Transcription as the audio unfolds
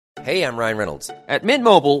Hey, I'm Ryan Reynolds. At Mint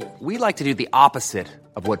Mobile, we like to do the opposite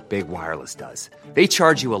of what Big Wireless does. They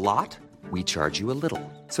charge you a lot, we charge you a little.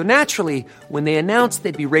 So naturally, when they announced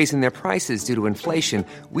they'd be raising their prices due to inflation,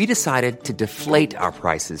 we decided to deflate our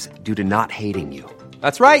prices due to not hating you.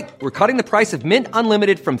 That's right. We're cutting the price of Mint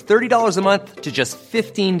Unlimited from $30 a month to just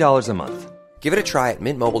 $15 a month. Give it a try at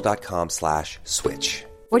mintmobile.com/switch.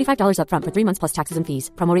 $45 up front for 3 months plus taxes and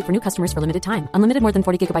fees. Promo rate for new customers for limited time. Unlimited more than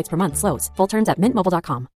 40 gigabytes per month. Slows full terms at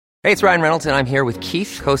mintmobile.com. Hey, it's Ryan Reynolds, and I'm here with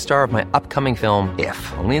Keith, co-star of my upcoming film, If,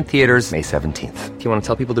 only in theaters May 17th. Do you want to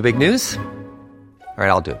tell people the big news? All right,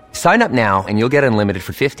 I'll do it. Sign up now and you'll get unlimited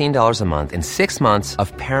for $15 a month and 6 months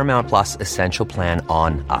of Paramount Plus Essential Plan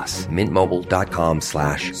on us.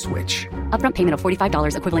 Mintmobile.com/switch. Upfront payment of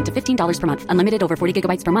 $45 equivalent to $15 per month. Unlimited over 40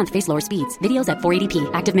 gigabytes per month. Face lower speeds. Videos at 480p.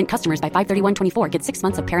 Active Mint customers by 531.24 get 6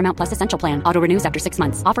 months of Paramount Plus Essential Plan. Auto renews after 6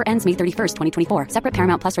 months. Offer ends May 31st, 2024. Separate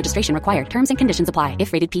Paramount Plus registration required. Terms and conditions apply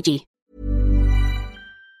if rated PG.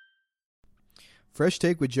 Fresh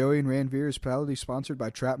Take with Joey and Ranveer is proudly sponsored by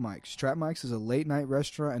Trap Mike's. Trap Mike's is a late-night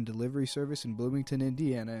restaurant and delivery service in Bloomington,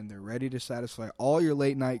 Indiana, and they're ready to satisfy all your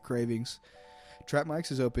late-night cravings. Trap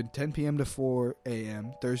Mike's is open 10 p.m. to 4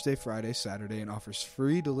 a.m. Thursday, Friday, Saturday, and offers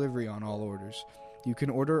free delivery on all orders. You can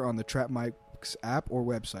order on the Trap Mike's app or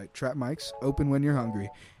website. Trap Mike's, open when you're hungry.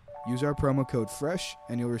 Use our promo code FRESH,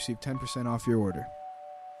 and you'll receive 10% off your order.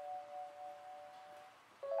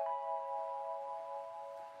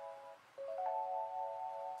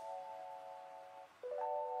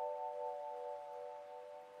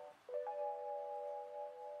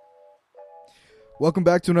 Welcome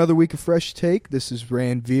back to another week of Fresh Take. This is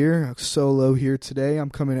Ranveer, solo here today.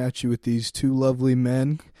 I'm coming at you with these two lovely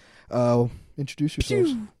men. Introduce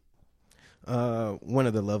yourselves. One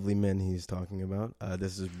of the lovely men he's talking about.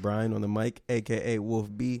 This is Brian on the mic, a.k.a. Wolf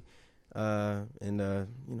B. I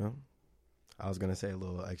was going to say a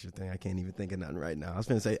little extra thing. I can't even think of nothing right now. I was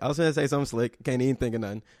going to say something slick. Can't even think of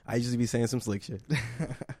nothing. I usually be saying some slick shit.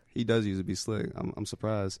 He does usually be slick. I'm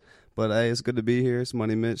surprised. But, hey, it's good to be here. It's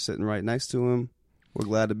Money Mitch sitting right next to him. We're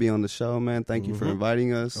glad to be on the show, man. Thank you for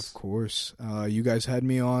inviting us. Of course. You guys had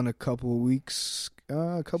me on a couple of weeks,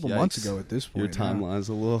 months ago at this point. Your timeline's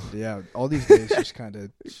a little... Yeah, all these days just kind of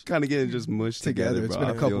getting just mushed together, It's bro.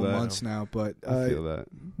 been a couple months now, but I feel that.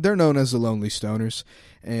 They're known as the Lonely Stoners.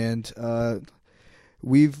 And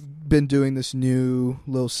we've been doing this new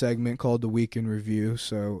little segment called the Week in Review.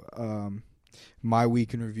 So my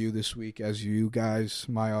week in review this week, as you guys,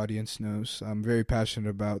 my audience knows, I'm very passionate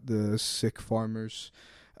about the sick farmers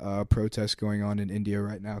protest going on in India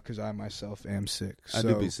right now because I myself am sick. I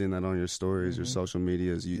do be seeing that on your stories, your social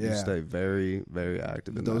medias. You stay very, very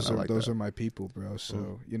active in those that. Those are my people, bro.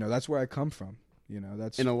 So that's where I come from.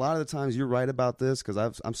 And a lot of the times you're right about this because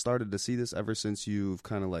I've started to see this ever since you've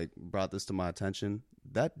kind of like brought this to my attention.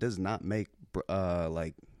 That does not make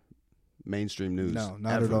like mainstream news. No,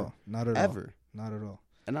 not ever. at all. Not at ever. all. Not at all.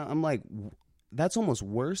 And I'm like, that's almost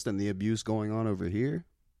worse than the abuse going on over here.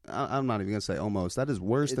 I'm not even gonna say almost. That is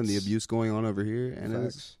worse than the abuse going on over here. And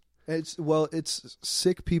it's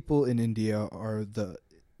sick people in India are the.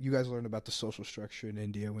 You guys learned about the social structure in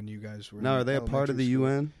India when you guys were. Now, are they a part of the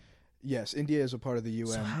UN? Yes, India is a part of the UN.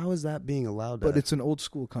 So how is that being allowed? But it's an old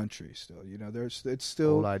school country still. It's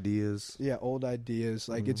still old ideas. Yeah, old ideas.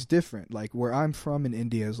 Like it's different. Like where I'm from in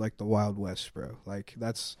India is like the Wild West, bro. Like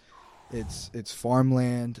that's. It's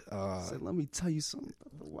farmland. Let me tell you something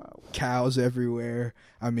about the Wild West. Cows everywhere.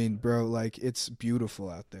 I mean, bro, like it's beautiful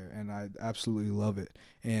out there, and I absolutely love it.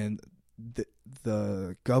 And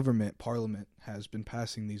the government, parliament, has been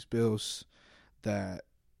passing these bills that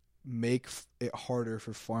make it harder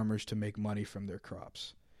for farmers to make money from their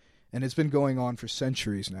crops. And it's been going on for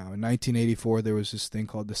centuries now. In 1984, there was this thing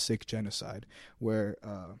called the Sikh genocide, where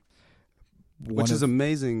which is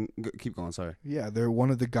amazing. Keep going, sorry. Yeah, they're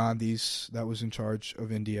one of the Gandhis that was in charge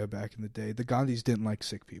of India back in the day. The Gandhis didn't like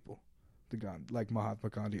sick people. Like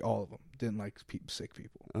Mahatma Gandhi, all of them didn't like sick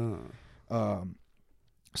people.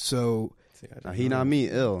 So now, he not mean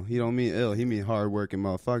ill. He don't mean ill. He mean hardworking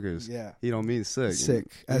motherfuckers. Yeah. He don't mean sick.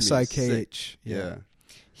 Sick. S-I-K-H. Yeah.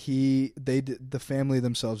 The family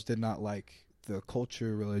themselves did not like the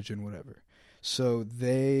culture, religion, whatever. So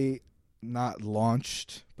they not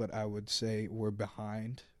launched, but I would say were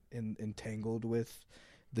behind and entangled with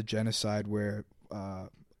the genocide where I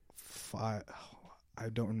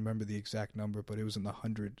don't remember the exact number, but it was in the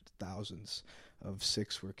 100,000s of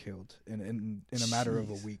Sikhs were killed in a matter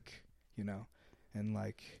of a week, and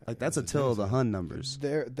like that's a tale of the Hun numbers.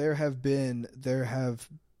 There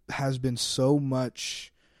has been so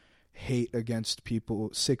much hate against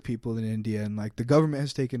sick people in India, and like the government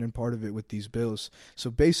has taken in part of it with these bills. So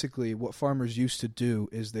basically what farmers used to do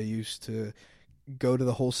is they used to go to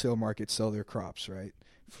the wholesale market, sell their crops, right?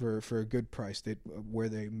 For a good price, where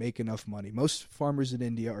they make enough money. Most farmers in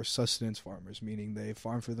India are sustenance farmers, meaning they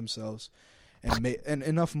farm for themselves and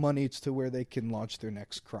enough money to where they can launch their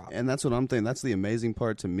next crop. And that's what I'm thinking. That's the amazing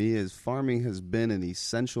part to me is farming has been an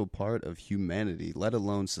essential part of humanity, let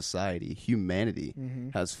alone society. Humanity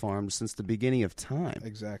has farmed since the beginning of time.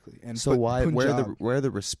 Exactly. And so Punjab, where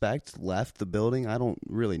the respect left the building, I don't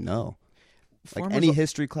really know. Like farmers any are-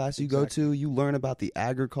 history class you go Exactly. to, you learn about the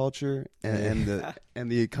agriculture and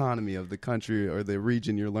the economy of the country or the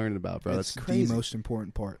region you're learning about, bro. It's That's crazy. the most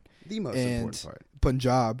important part. The most And important part.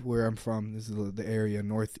 Punjab, where I'm from, this is the area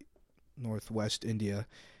northwest India,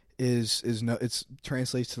 it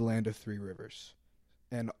translates to the land of three rivers,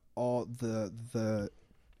 and all the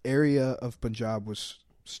area of Punjab was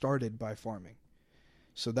started by farming.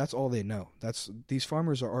 So that's all they know. These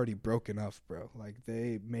farmers are already broke enough, bro. Like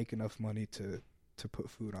they make enough money to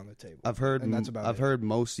put food on the table. I've heard and that's about I've it. heard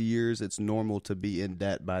most years it's normal to be in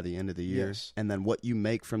debt by the end of the year, Yes. and then what you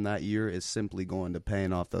make from that year is simply going to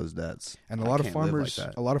paying off those debts. And I a lot of can't live like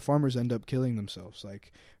farmers, that. end up killing themselves.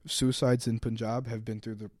 Like suicides in Punjab have been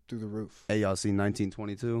through the roof. Hey, y'all seen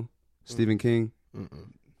 1922? Stephen King. Mm-mm.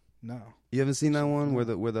 No, You haven't seen that one No.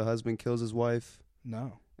 where the husband kills his wife?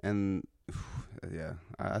 no. And yeah,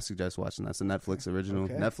 I suggest watching that. It's a Netflix original.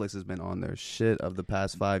 Okay. Netflix has been on their shit of the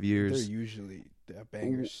past 5 years. They're usually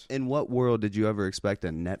bangers. In what world did you ever expect a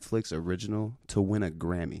Netflix original to win a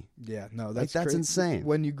Grammy? Yeah, no, Like, that's that's crazy. insane.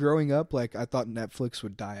 When you growing up, like I thought Netflix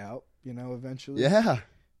would die out, eventually. Yeah.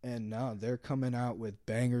 And no, they're coming out with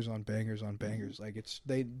bangers on bangers on bangers. Like it's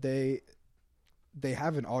they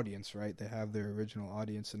have an audience, right? They have their original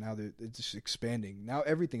audience, and now it's just expanding. Now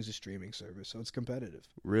everything's a streaming service, so it's competitive.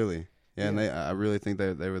 Really? Yeah, and Yeah. I really think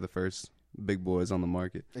they were the first big boys on the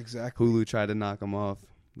market. Exactly. Hulu tried to knock them off.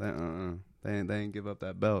 They ain't give up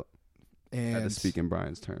that belt. I had to And speak in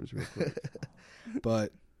Brian's terms real quick.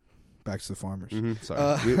 but back to the farmers.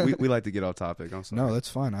 Sorry, we like to get off topic. I'm sorry. No, that's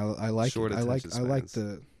fine. I like Short it. I like attention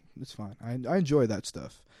spans. it's fine. I enjoy that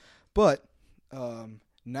stuff. But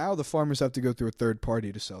now the farmers have to go through a third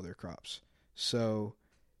party to sell their crops. So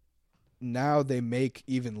now they make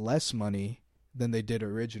even less money than they did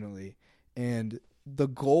originally. And the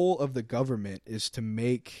goal of the government is to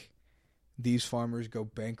make these farmers go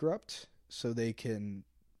bankrupt so they can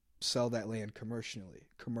sell that land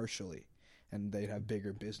commercially, and they'd have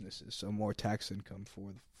bigger businesses, so more tax income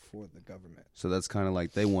for the government. So that's kind of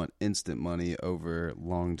like they want instant money over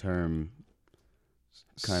long term.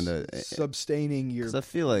 Kind of Sustaining your Because I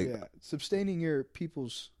feel like sustaining your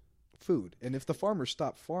people's food. And if the farmers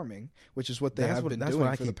stop farming, which is what they That's have what- been that's doing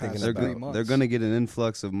what I for the keep past thinking 3 about. months, they're gonna get an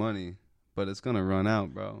influx of money, but it's gonna run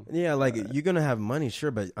out, bro. Yeah, like you're gonna have money,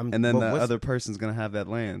 sure, but And then but that what's- other person's gonna have that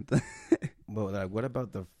land. But like, what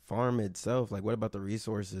about the farm itself? Like, what about the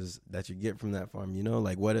resources that you get from that farm?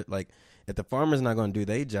 Like if the farmer's not going to do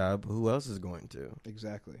their job, who else is going to?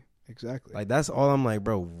 Exactly. Like, that's all I'm like,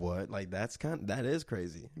 bro. What? Like, that is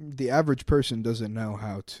crazy. The average person doesn't know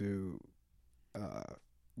how to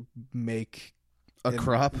make A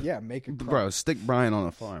crop? Yeah, make a crop. Bro, stick Brian on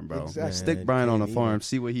a farm, bro. Exactly. Stick Man, Brian on a can't farm. even.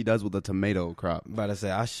 See what he does with the tomato crop. I'm about to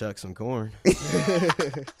say I shuck some corn. It's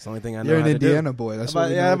the only thing I know You're how an to do. Indiana boy. That's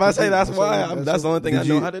what I'm about to say that's why. That's the only thing I Did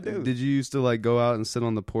know you- how to do. Did you used to like go out and sit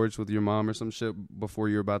on the porch with your mom or some shit before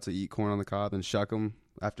you were about to eat corn on the cob and shuck them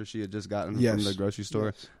after she had just gotten them from Yes. the grocery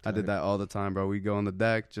store? Yes. I did that all the time, bro. We'd go on the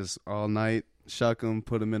deck just all night, shuck them,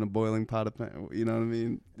 put them in a boiling pot of pan. You know what I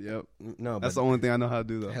mean? Yep. No, That's but the only thing I know how to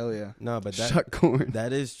do, though. Hell yeah. no, but that Shuck corn.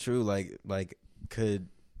 that is true. Like could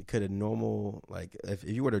a normal, like if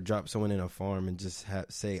you were to drop someone in a farm and just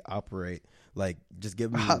say operate, like just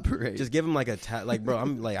give them Operate. just give them like a like, bro,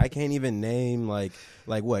 I'm like, I can't even name like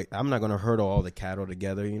what, I'm not gonna herdle all the cattle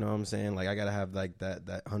together, you know what I'm saying? Like I gotta have like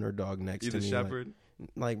that hunter dog next You to the me, shepherd?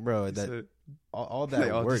 like bro, He that said- all they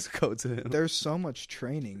that all work. just go to him. There's so much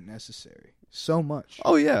training necessary. So much.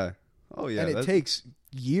 Oh, yeah. Oh, yeah. and it that's- takes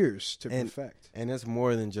years to And- perfect. And it's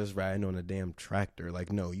more than just riding on a damn tractor.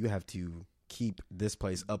 Like, no, you have to keep this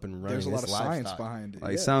place up and running. There's a lot of It's science livestock. behind it.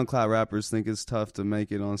 Like yeah. SoundCloud rappers think it's tough to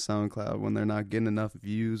make it on SoundCloud when they're not getting enough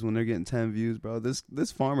views. When they're getting 10 views, bro, this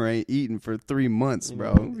farmer ain't eating for 3 months,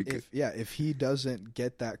 bro. If he doesn't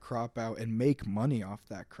get that crop out and make money off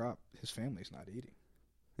that crop, his family's not eating.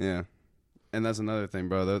 Yeah, and that's another thing,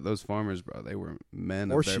 bro. Those farmers, bro, they were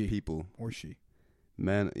men Or of their she. people. Or she.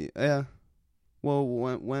 Men, yeah. Well,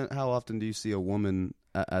 when how often do you see a woman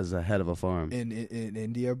as a head of a farm? In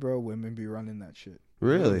India, bro, women be running that shit.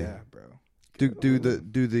 Really? Yeah, bro. Do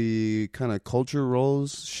the kind of culture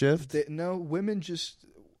roles shift? No, women just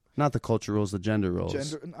Not the culture roles, the gender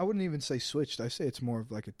roles. I wouldn't even say switched. I say it's more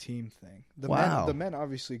of like a team thing. Wow. The men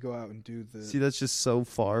obviously go out and do the. See, that's just so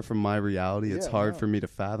far from my reality. It's hard for me to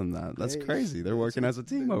fathom that. That's crazy. They're working as a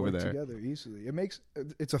team they over work there. together easily.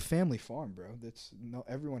 It's a family farm, bro.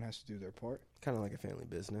 Everyone has to do their part. Kind of like a family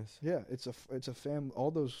business. Yeah, it's a family.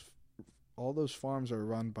 All those farms are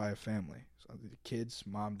run by a family. So the kids,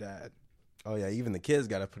 mom, dad. Oh yeah, even the kids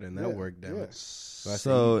got to put in that work. Damn yeah. it.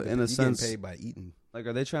 So in a sense, paid by eating. like,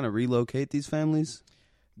 are they trying to relocate these families?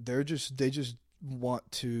 They just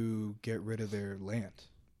want to get rid of their land.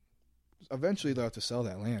 Eventually, they'll have to sell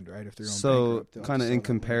that land, right? If they're So kind of in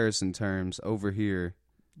comparison terms, over here,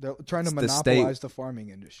 they're trying to the monopolize state- the farming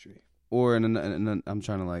industry. or I'm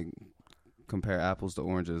trying to like compare apples to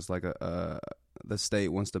oranges. Like the state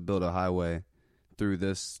wants to build a highway through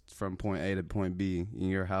this from point A to point B, and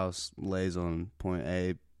your house lays on point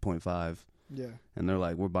A, point 5. Yeah, And they're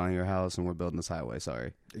like, we're buying your house and we're building this highway.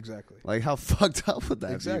 Sorry. exactly. Like, how fucked up would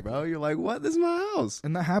that Exactly. be, bro? You're like, what? This is my house.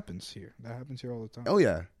 And that happens here. That happens here all the time. Oh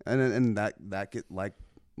yeah, and that get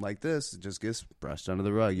like this, it just gets brushed under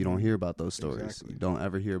the rug. You don't hear about those stories. Exactly. You don't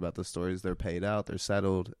ever hear about those stories. They're paid out, they're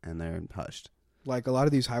settled, and they're hushed. Like a lot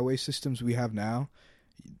of these highway systems we have now,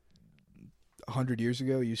 100 years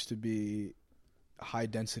ago, used to be high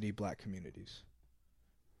density black communities,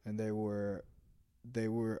 and they were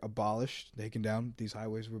abolished, taken down. These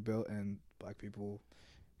highways were built, and black people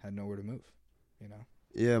had nowhere to move. You know.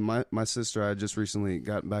 Yeah, my sister, I just recently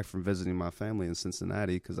got back from visiting my family in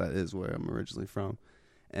Cincinnati, because that is where I'm originally from.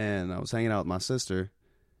 And I was hanging out with my sister,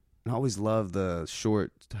 and I always love the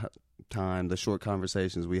short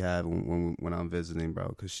conversations we have when I'm visiting, bro,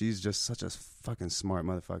 because she's just such a fucking smart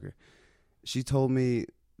motherfucker. She told me,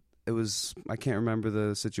 I can't remember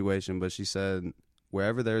the situation, but she said,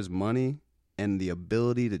 wherever there's money and the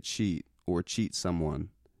ability to cheat or cheat someone,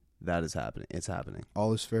 that is happening. It's happening.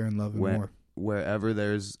 All is fair in love and more. Wherever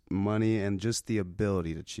there's money and just the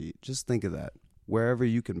ability to cheat, just think of that. Wherever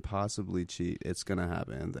you can possibly cheat, it's going to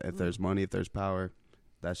happen. If there's money, if there's power,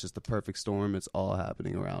 that's just the perfect storm. It's all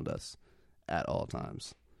happening around us at all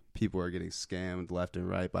times. People are getting scammed left and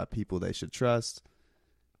right by people they should trust.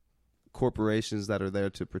 Corporations that are there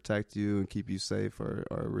to protect you and keep you safe are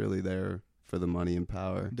really there for the money and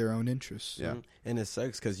power. Their own interests. Yeah. And it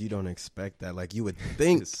sucks because you don't expect that. Like, you would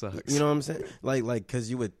think, It sucks. you know what I'm saying? Like, because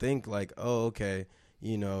you would think, like, oh, okay,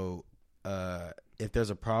 you know, if there's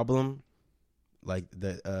a problem, like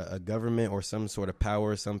a government or some sort of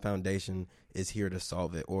power, some foundation is here to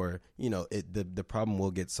solve it, or, you know, the problem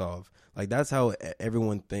will get solved. Like, that's how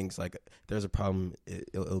everyone thinks. Like, if there's a problem,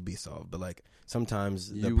 it'll be solved. But like, sometimes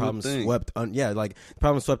the problem's swept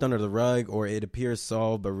swept under the rug, or it appears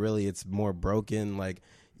solved, but really it's more broken. Like,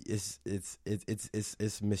 it's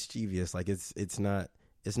mischievous. Like, it's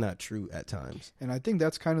not true at times. And I think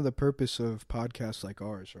that's kind of the purpose of podcasts like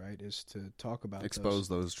ours, right? Is to talk about Expose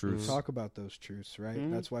those truths. Talk about those truths, right?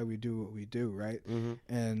 Mm-hmm. That's why we do what we do, right? Mm-hmm.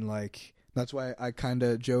 And like that's why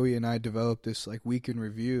Joey and I developed this like week in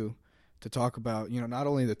review to talk about, you know, not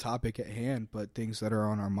only the topic at hand, but things that are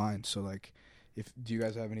on our minds. So like, do you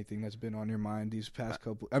guys have anything that's been on your mind these past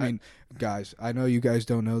couple? I mean, guys, I know you guys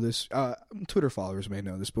don't know this. Twitter followers may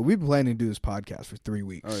know this, but we've been planning to do this podcast for 3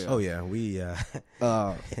 weeks. Oh yeah, we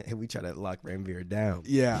we try to lock Ranveer down.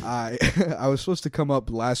 Yeah, I was supposed to come up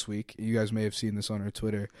last week. You guys may have seen this on our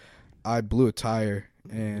Twitter. I blew a tire,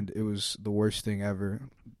 and it was the worst thing ever.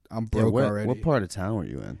 I'm broke already. What part of town were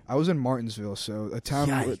you in? I was in Martinsville, so a town.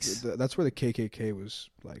 Yikes. That's where the KKK was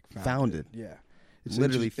like Founded. Yeah. It's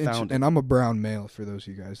literally founded. And I'm a brown male, for those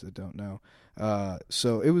of you guys that don't know.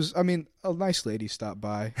 So it was, I mean, a nice lady stopped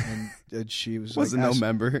by, and she was Wasn't like, no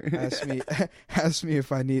member. asked me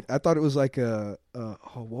if I need, I thought it was like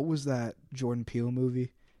what was that Jordan Peele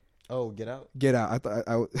movie? Oh, Get Out. Get Out. I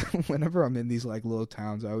thought whenever I'm in these like little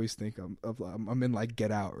towns, I always think I'm in like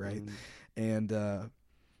Get Out, right? And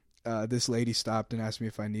this lady stopped and asked me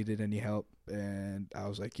if I needed any help, and I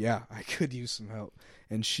was like, yeah, I could use some help.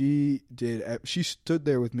 And she did. She stood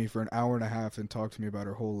there with me for an hour and a half and talked to me about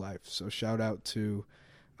her whole life. So shout out to,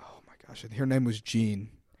 oh my gosh, her name was Jean.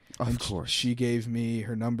 Of course. She gave me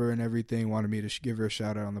her number and everything, wanted me to give her a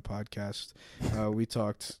shout out on the podcast. We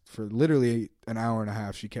talked for literally an hour and a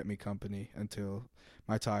half. She kept me company until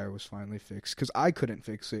my tire was finally fixed, because I couldn't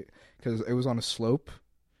fix it because it was on a slope.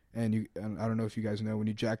 And I don't know if you guys know, when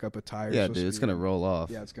you jack up a tire. Yeah, dude, it's going to roll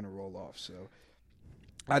off. Yeah, it's going to roll off. So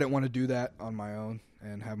I didn't want to do that on my own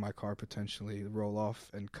and have my car potentially roll off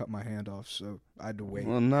and cut my hand off. So I had to wait.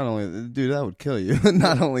 Well, not only, dude, that would kill you.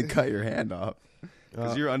 Not only cut your hand off.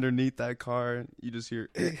 Because you're underneath that car, you just hear,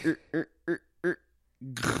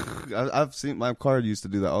 I've seen my car used to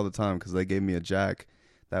do that all the time because they gave me a jack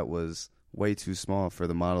that was way too small for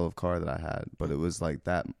the model of car that I had, but it was like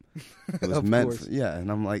that. It was meant for, yeah. And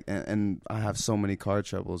I'm like, and I have so many car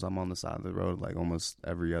troubles. I'm on the side of the road like almost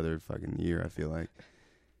every other fucking year, I feel like.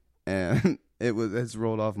 And it's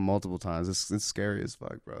rolled off multiple times. It's scary as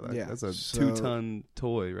fuck, bro. That's a 2-ton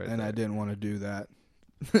toy right there. And I didn't want to do that.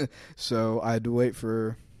 So I had to wait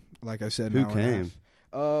for, like I said, who came?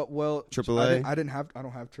 Well, AAA. I don't have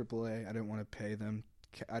AAA. I didn't want to pay them.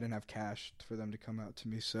 I didn't have cash for them to come out to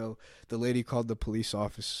me. So the lady called the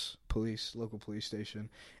local police station,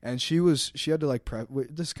 and she had to like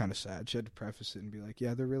this is kind of sad. She had to preface it and be like,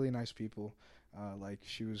 "Yeah, they're really nice people." Like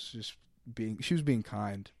she was being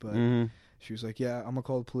kind, but she was like, "Yeah, I'm gonna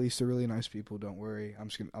call the police. They're really nice people. Don't worry.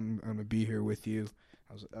 I'm gonna be here with you."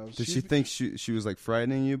 Did she think she was like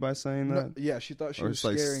frightening you by saying that? Yeah, she thought she was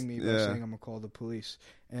scaring me by saying I'm gonna call the police,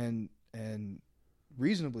 and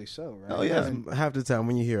reasonably so, right? Oh yeah, half the time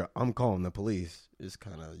when you hear I'm calling the police, it's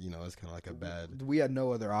kind of like a bad. We had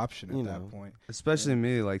no other option at that point. Especially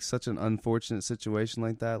me, like such an unfortunate situation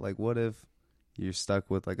like that. Like, what if you're stuck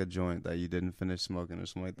with like a joint that you didn't finish smoking or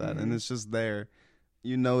something like that, and it's just there.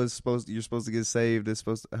 You know, you're supposed to get saved.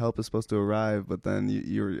 Help is supposed to arrive, but then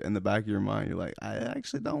you're in the back of your mind. You're like, I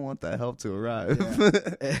actually don't want that help to arrive.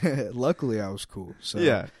 Yeah. Luckily, I was cool. So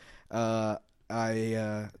yeah,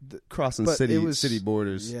 crossing city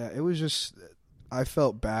borders. Yeah, it was just I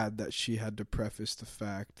felt bad that she had to preface the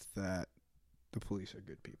fact that the police are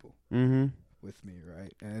good people with me,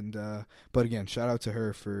 right? And but again, shout out to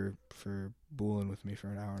her for booling with me for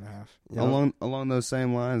an hour and a half. Yeah. Along those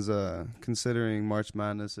same lines, considering March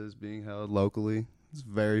Madness is being held locally, it's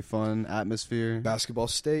very fun atmosphere. Basketball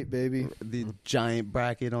State, baby. The giant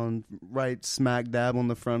bracket on right smack dab on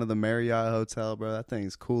the front of the Marriott Hotel, bro. That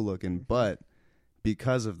thing's cool looking. But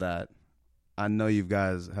because of that, I know you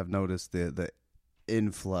guys have noticed the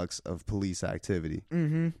influx of police activity.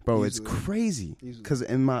 Bro, it's crazy. Because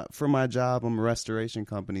for my job, I'm a restoration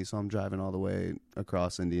company, so I'm driving all the way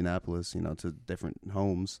across Indianapolis, to different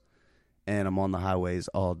homes. And I'm on the highways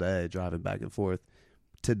all day, driving back and forth.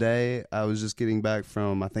 Today, I was just getting back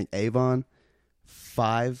from, I think, Avon.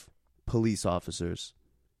 5 police officers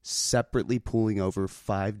separately pulling over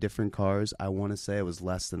 5 different cars. I want to say it was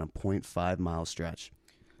less than a 0.5 mile stretch.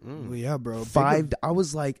 Well, yeah, bro. 5. I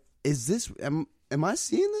was like, is this... Am I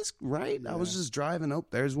seeing this right? Yeah. I was just driving. Oh,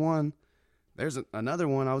 there's one. There's another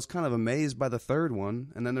one. I was kind of amazed by the third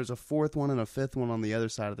one. And then there's a 4th one and a 5th one on the other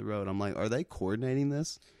side of the road. I'm like, are they coordinating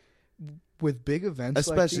this? With big events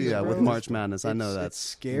especially like these, with March Madness. I know that's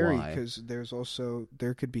scary because there's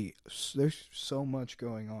so much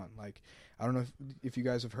going on. Like, I don't know if you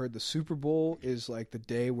guys have heard, the Super Bowl is like the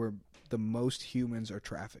day where the most humans are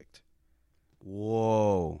trafficked.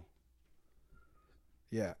 Whoa.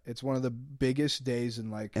 Yeah, it's one of the biggest days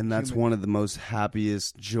in like, and that's one of the most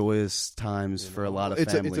happiest, joyous times for a lot of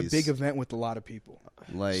families. It's a big event with a lot of people,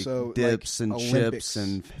 like dips and Olympics. Chips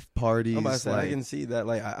and parties. I'm about to say, I can see that.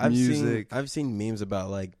 Like I've seen memes about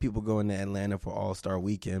like people going to Atlanta for All-Star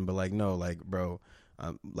Weekend, but like no, like bro,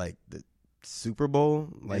 like the Super Bowl,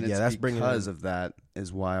 like that's bringing because of that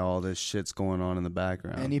is why all this shit's going on in the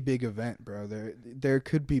background. Any big event, bro, there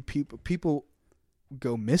could be people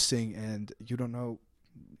go missing, and you don't know.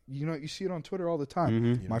 You see it on Twitter all the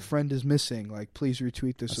time. My friend is missing. Like, please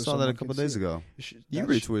retweet this. I saw that a couple days ago. You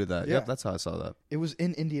retweeted that. Yeah. Yep, that's how I saw that. It was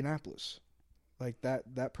in Indianapolis. Like,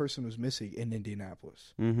 that person was missing in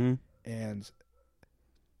Indianapolis. And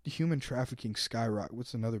human trafficking skyrocket.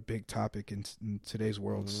 What's another big topic in today's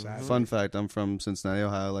world? Sadly. Fun fact, I'm from Cincinnati,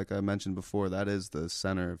 Ohio. Like I mentioned before, that is the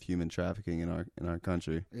center of human trafficking in our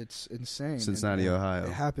country. It's insane. Cincinnati, Ohio.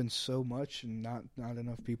 It happens so much, and not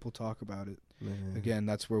enough people talk about it. Again,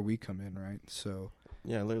 that's where we come in, right? So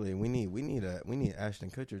yeah, literally, we need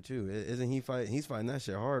Ashton Kutcher too. Isn't he fighting? He's fighting that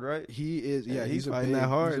shit hard, right? He is. Yeah, he's fighting that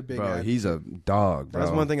hard, bro. He's a dog, bro.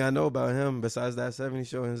 That's one thing I know about him. Besides that 70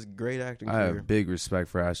 show and his great acting career. I have big respect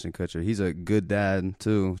for Ashton Kutcher. He's a good dad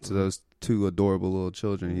too to those 2 adorable little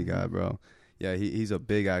children he got, bro. Yeah, he's a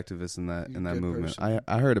big activist in that movement.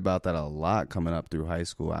 I heard about that a lot coming up through high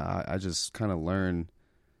school. I just kind of learned.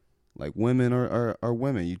 Like, women are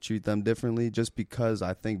women. You treat them differently just because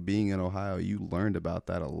I think being in Ohio, you learned about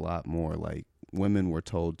that a lot more. Like, women were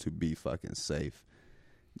told to be fucking safe.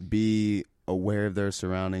 Be aware of their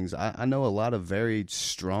surroundings. I know a lot of very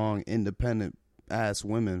strong, independent-ass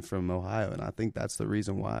women from Ohio, and I think that's the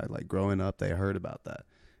reason why, like, growing up, they heard about that.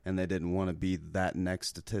 And they didn't want to be that next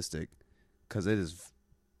statistic because it is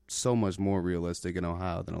so much more realistic in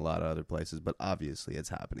Ohio than a lot of other places. But obviously, it's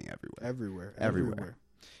happening everywhere. Everywhere.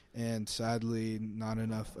 And sadly, not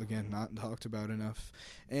enough, again, not talked about enough.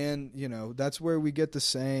 And, you know, that's where we get the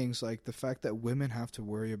sayings, like the fact that women have to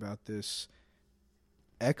worry about this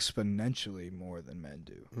exponentially more than men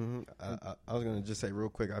do. I was going to just say real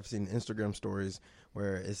quick, I've seen Instagram stories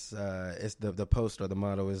where it's the post or the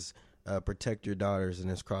motto is protect your daughters,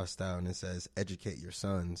 and it's crossed out and it says educate your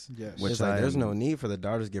sons. Yes. Which there's no need for the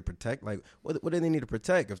daughters to get protect. Like, what do they need to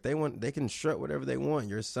protect? If they want, they can strut whatever they want.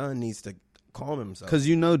 Your son needs to calm himself. Because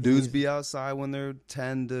you know dudes be outside when they're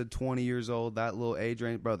 10 to 20 years old, that little age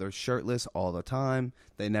range, bro, they're shirtless all the time.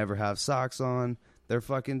 They never have socks on. They're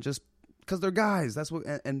fucking just because they're guys. That's what,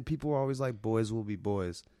 and people are always like, boys will be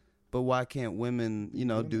boys. But why can't women, you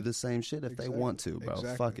know, do the same shit if they want to, bro?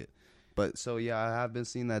 Exactly. Fuck it. But so, yeah, I have been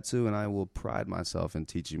seeing that too, and I will pride myself in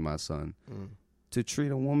teaching my son to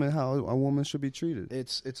treat a woman how a woman should be treated.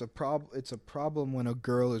 It's a problem when a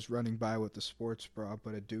girl is running by with the sports bra,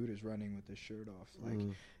 but a dude is running with his shirt off.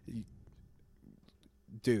 Like,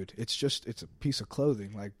 dude, it's a piece of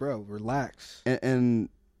clothing. Like, bro, relax. And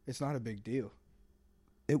it's not a big deal.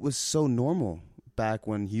 It was so normal back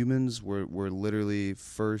when humans were literally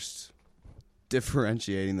first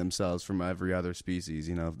differentiating themselves from every other species.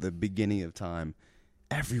 You know, the beginning of time.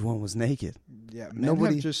 Everyone was naked. Yeah, men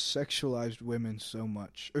have just sexualized women so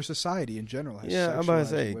much, or society in general has. Yeah, I'm about to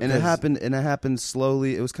say, and it happened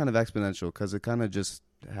slowly. It was kind of exponential because it kind of just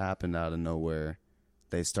happened out of nowhere.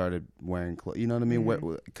 They started wearing clothes. You know what I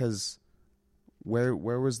mean? Because where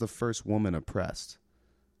was the first woman oppressed?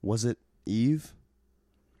 Was it Eve?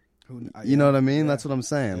 You know what I mean? Yeah. That's what I'm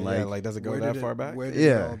saying. Like does it go that far back? Where did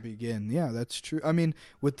it all begin? Yeah, that's true. I mean,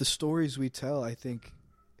 with the stories we tell, I think.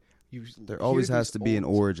 There always has to be an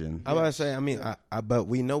origin. I was about to say, I mean, but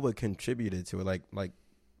we know what contributed to it, like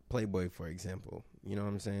Playboy, for example. You know what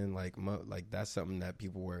I'm saying? Like that's something that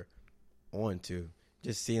people were on to,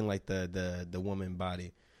 just seeing like the woman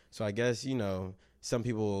body. So I guess, you know, some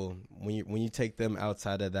people when you take them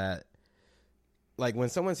outside of that, like when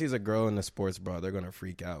someone sees a girl in a sports bra, they're gonna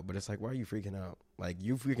freak out. But it's like, why are you freaking out? Like,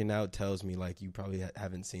 you freaking out tells me like you probably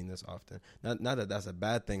haven't seen this often. Not that that's a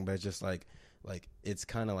bad thing, but it's just like it's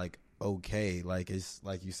kind of like okay, like it's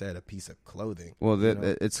like you said, a piece of clothing. Well,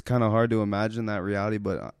 it's kind of hard to imagine that reality,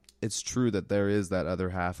 but it's true that there is that other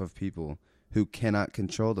half of people who cannot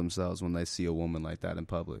control themselves when they see a woman like that in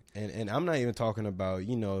public. And I'm not even talking about,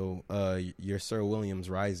 you know, your Sir Williams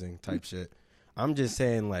Rising type shit. I'm just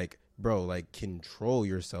saying, like, bro, like, control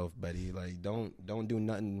yourself, buddy. Like, don't do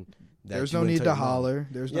nothing. There's no need to holler.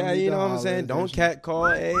 There's no need you know to what I'm saying? Don't catcall,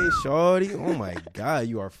 hey, shorty. Oh my God,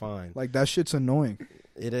 you are fine. Like, that shit's annoying.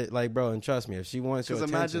 It like, bro, and trust me, if she wants your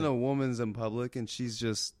attention. Because imagine a woman's in public and she's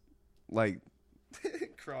just like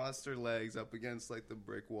crossed her legs up against like the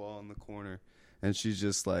brick wall in the corner, and she's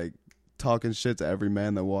just like talking shit to every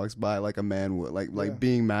man that walks by, like a man would, like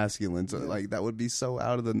being masculine. So like that would be so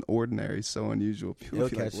out of the ordinary, so unusual. People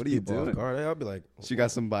would be like, "What are you doing?" I'll be like, she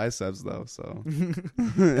got some biceps though, so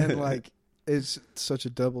and like it's such a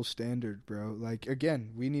double standard, bro. Like,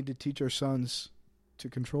 again, we need to teach our sons to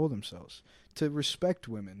control themselves, to respect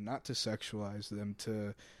women, not to sexualize them,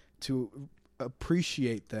 to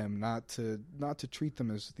appreciate them, not to treat them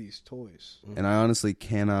as these toys. And I honestly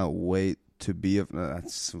cannot wait to be let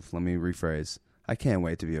me rephrase. I can't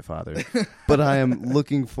wait to be a father, but I am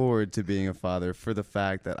looking forward to being a father for the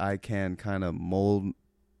fact that I can kind of mold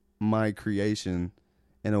my creation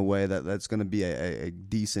in a way that's going to be a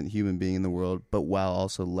decent human being in the world, but while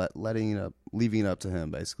also leaving it up to him,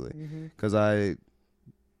 basically. Because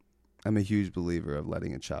I'm a huge believer of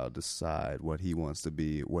letting a child decide what he wants to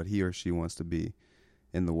be, what he or she wants to be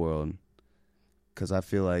in the world. Because I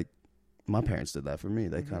feel like my parents did that for me.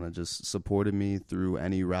 They kind of just supported me through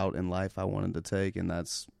any route in life I wanted to take, and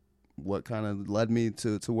that's what kind of led me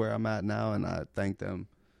to where I'm at now, and I thank them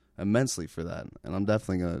immensely for that. And I'm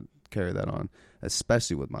definitely going to carry that on,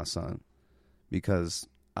 especially with my son, because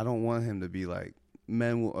I don't want him to be like,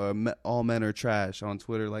 all men are trash on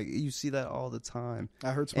Twitter. Like, you see that all the time.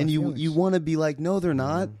 That hurts my and feelings. you want to be like, no, they're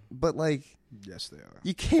not, but like, yes, they are.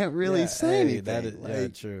 You can't really say anything. That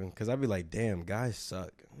is true. Because I'd be like, damn, guys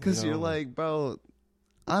suck. Because you're like, bro,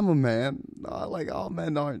 I'm a man. No, like, all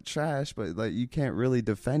men aren't trash, but like, you can't really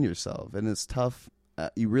defend yourself, and it's tough.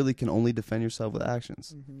 You really can only defend yourself with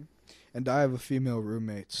actions. And I have a female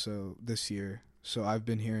roommate, this year, so I've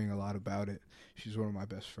been hearing a lot about it. She's one of my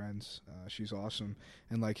best friends. She's awesome.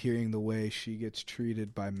 And, like, hearing the way she gets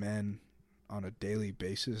treated by men on a daily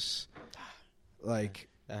basis, like...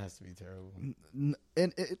 That has to be terrible.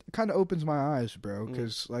 And it kind of opens my eyes, bro,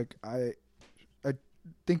 because, like, I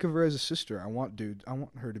think of her as a sister. I want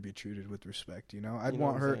her to be treated with respect. I'd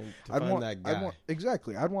want her. I'd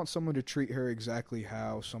want someone to treat her exactly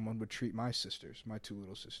how someone would treat my sisters, my two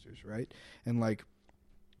little sisters, right? And like,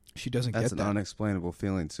 she doesn't get that. That's an unexplainable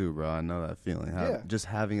feeling too, bro. I know that feeling. Just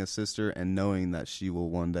having a sister and knowing that she will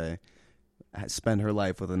one day spend her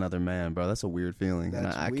life with another man, bro. That's a weird feeling, and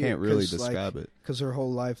I can't really describe it. Because her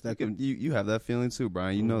whole life, you have that feeling too,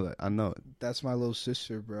 Brian. You know that. I know it. That's my little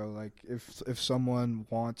sister, bro. Like if someone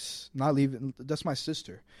wants that's my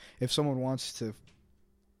sister. If someone wants to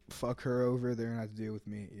fuck her over, they're gonna have to deal with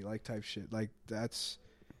me, like type shit. Like that's.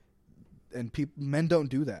 And men don't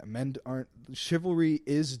do that. Men aren't. Chivalry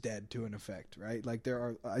is dead to an effect, right? Like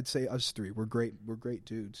I'd say us three. We're great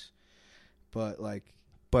dudes, but like.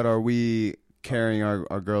 But are we carrying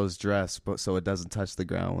our girl's dress, but so it doesn't touch the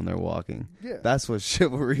ground when they're walking? Yeah, that's what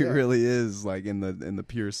chivalry really is, like in the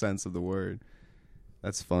pure sense of the word.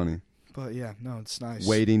 That's funny. But yeah, no, it's nice.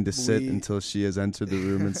 Waiting to sit until she has entered the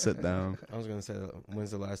room and sit down. I was gonna say,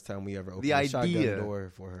 when's the last time we ever opened a shotgun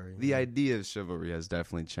door for her? The idea of chivalry has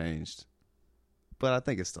definitely changed, but I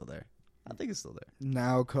think it's still there.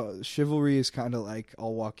 Now, chivalry is kind of like,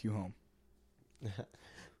 I'll walk you home.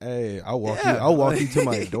 Hey, I'll walk you to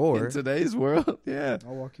my door. In today's world, yeah.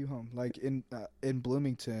 I'll walk you home. Like in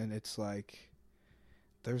Bloomington, it's like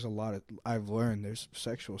there's a lot of. I've learned there's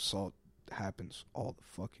sexual assault happens all the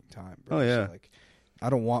fucking time, bro. Oh yeah. So, like, I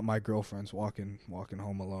don't want my girlfriends walking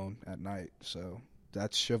home alone at night. So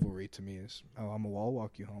that's chivalry to me. I'll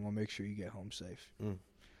walk you home. I'll make sure you get home safe.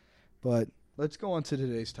 But let's go on to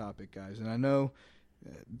today's topic, guys. And I know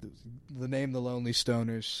the name, The Lonely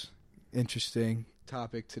Stoners, interesting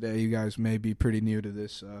topic today. You guys may be pretty new to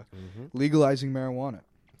this. Legalizing marijuana.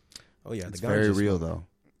 Oh yeah, it's very real though.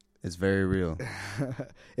 It's very real.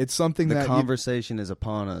 It's something the that conversation is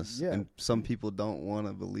upon us, and some people don't want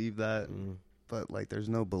to believe that. But like, there's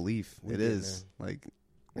no belief. It is like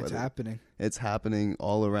it's happening. It's happening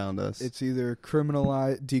all around us. It's either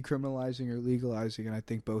decriminalizing or legalizing, and I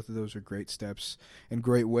think both of those are great steps and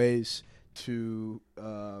great ways to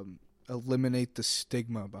eliminate the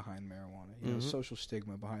stigma behind marijuana, social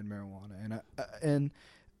stigma behind marijuana. And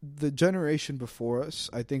the generation before us,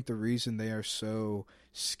 I think the reason they are so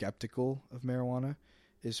skeptical of marijuana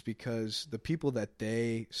is because the people that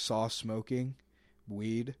they saw smoking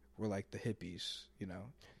weed were like the hippies,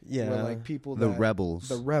 were like people the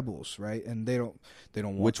rebels, right? And they don't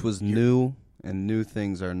want which was new, and new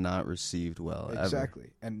things are not received well. Exactly.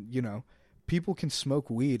 Ever. And people can smoke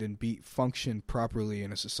weed and function properly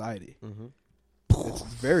in a society. It's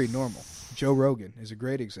very normal. Joe Rogan is a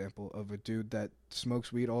great example of a dude that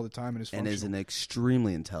smokes weed all the time and is functional. And is an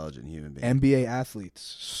extremely intelligent human being. NBA athletes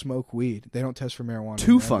smoke weed. They don't test for marijuana.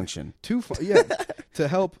 To function. To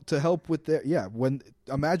help with their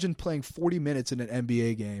imagine playing 40 minutes in an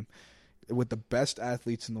NBA game with the best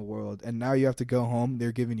athletes in the world, and now you have to go home.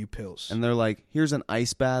 They're giving you pills, and they're like, "Here's an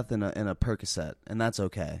ice bath and a Percocet, and that's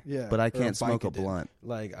okay." Yeah, but I can't smoke a blunt.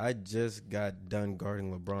 Like, I just got done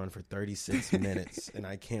guarding LeBron for 36 minutes, and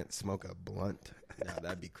I can't smoke a blunt. Now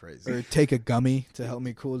that'd be crazy. Or take a gummy to help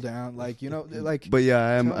me cool down, like. But yeah,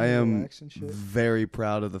 I am very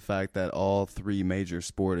proud of the fact that all three major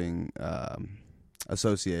sporting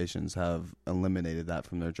associations have eliminated that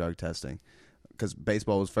from their drug testing, because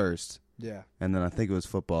baseball was first. Yeah. And then I think it was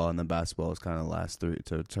football, and then basketball was kind of the last three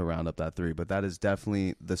to round up that three. But that is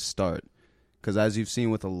definitely the start. Because as you've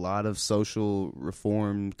seen with a lot of social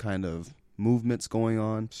reform kind of movements going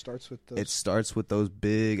on, it starts with those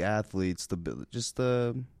big athletes,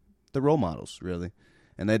 the role models, really.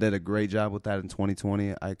 And they did a great job with that in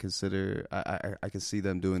 2020. I could see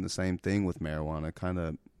them doing the same thing with marijuana, kind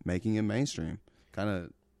of making it mainstream, kind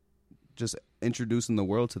of just introducing the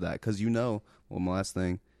world to that. Because my last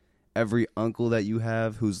thing, every uncle that you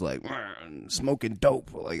have who's like smoking dope,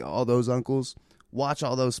 like all those uncles watch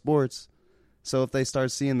all those sports. So if they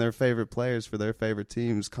start seeing their favorite players for their favorite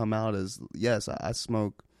teams come out as, yes, I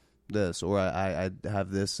smoke this, or I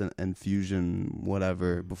have this infusion,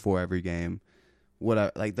 whatever, before every game,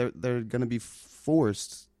 whatever, like they're gonna be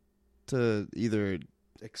forced to either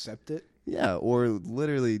accept it, or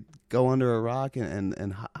literally go under a rock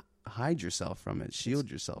and hide yourself from it, shield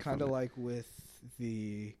yourself. Kind of like with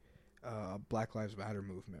the Black Lives Matter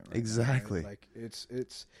movement, right? Exactly. Now, right? Like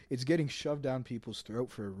it's getting shoved down people's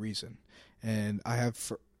throat for a reason. And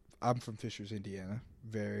I'm from Fishers, Indiana,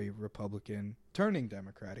 very Republican, turning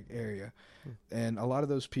Democratic area, and a lot of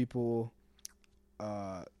those people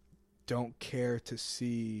don't care to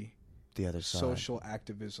see the other side, social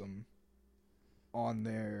activism when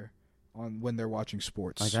they're watching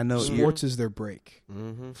sports. Like, I know sports is their break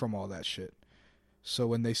from all that shit. So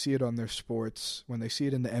when they see it on their sports, when they see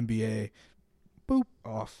it in the NBA, boop,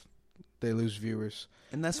 off. They lose viewers.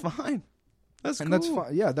 And that's fine. That's And cool. that's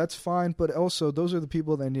fine. Yeah, that's fine. But also, those are the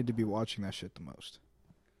people that need to be watching that shit the most.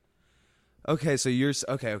 Okay, so you're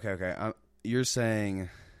okay. You're saying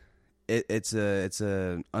it's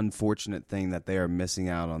a unfortunate thing that they are missing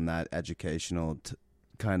out on that educational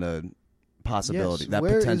kind of possibility, Yes, that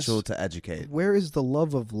where potential is- to educate. Where is the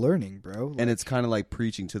love of learning, bro? And it's kind of like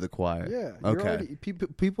preaching to the choir. Yeah. Okay.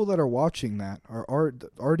 People that are watching that are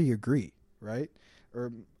already agree, right?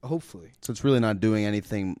 Or hopefully. So it's really not doing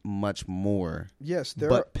anything much more, Yes, there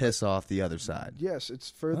but are. piss off the other side. Yes, it's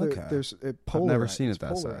further. Okay. There's it I've never seen it it's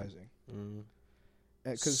that side. polarizing.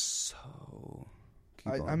 Because So,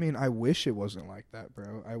 keep I going. mean, I wish it wasn't like that,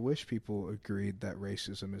 bro. I wish people agreed that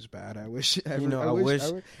racism is bad. I wish. I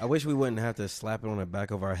wish we wouldn't have to slap it on the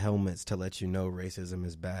back of our helmets to let you know racism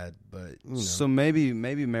is bad. But you know. So maybe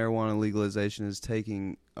marijuana legalization is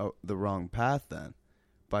taking the wrong path then,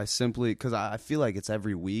 by simply because I feel like it's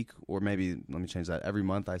every week, or maybe let me change that. Every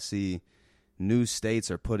month I see new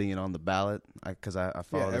states are putting it on the ballot because I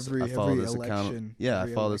follow this. every I follow this election. account. Yeah,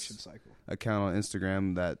 every I follow election this cycle. account on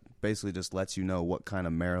Instagram that basically just lets you know what kind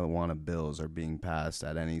of marijuana bills are being passed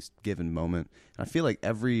at any given moment. And I feel like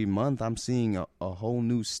every month I'm seeing a whole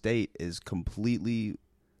new state is completely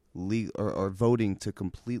legal or voting to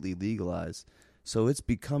completely legalize. So it's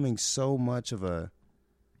becoming so much of a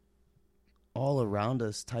all around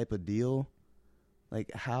us type of deal.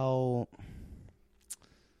 Like how?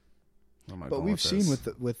 Where am I But going we've with seen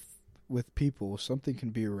this? with people, something can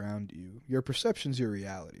be around you. Your perception's your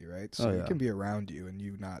reality, right? So Oh, yeah. it can be around you and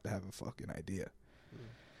you not have a fucking idea.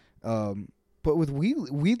 But with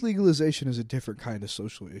weed legalization is a different kind of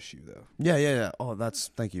social issue, though. Yeah. Oh,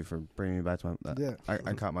 thank you for bringing me back to my. Yeah.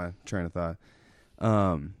 I caught my train of thought.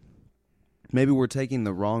 Maybe we're taking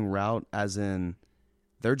the wrong route, as in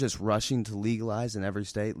they're just rushing to legalize in every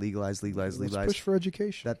state, legalize. Let's push for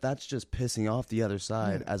education. That's just pissing off the other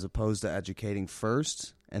side, Yeah. as opposed to educating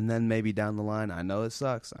first, and then maybe down the line. I know it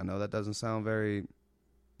sucks. I know that doesn't sound very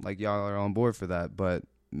like y'all are on board for that, but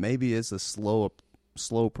maybe it's a slow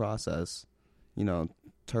process. You know,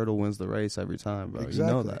 turtle wins the race every time, bro. Exactly.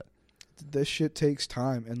 You know that. This shit takes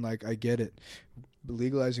time, and like I get it.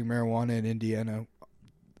 Legalizing marijuana in Indiana,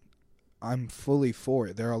 I'm fully for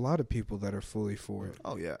it. There are a lot of people that are fully for it.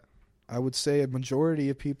 Oh yeah. I would say a majority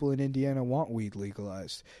of people in Indiana want weed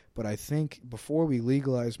legalized. But I think before we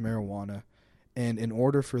legalize marijuana, and in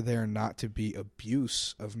order for there not to be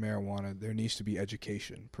abuse of marijuana, there needs to be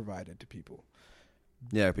education provided to people.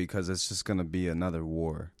 Yeah, because it's just going to be another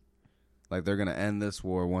war. Like, they're going to end this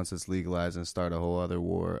war once it's legalized and start a whole other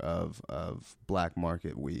war of black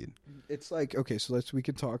market weed. It's like, okay, so we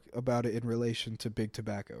can talk about it in relation to big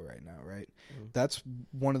tobacco right now, right? Mm-hmm. That's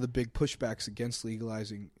one of the big pushbacks against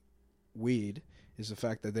legalizing weed is the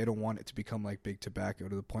fact that they don't want it to become like big tobacco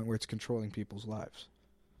to the point where it's controlling people's lives.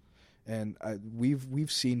 And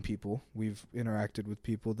we've seen people, we've interacted with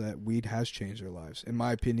people that weed has changed their lives. In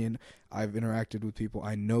my opinion, I've interacted with people,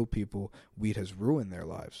 I know people, weed has ruined their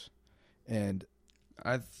lives. And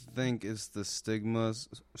I think it's the stigma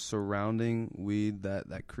surrounding weed that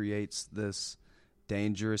creates this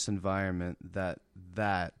dangerous environment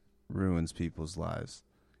that ruins people's lives.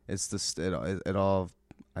 It's it all,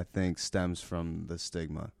 I think, stems from the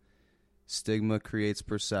stigma. Stigma creates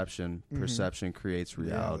perception. Perception creates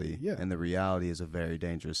reality. Yeah. And the reality is a very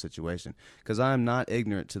dangerous situation. Because I'm not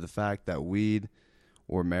ignorant to the fact that weed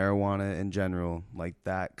or marijuana in general, like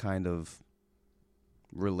that kind of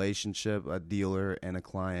relationship, a dealer and a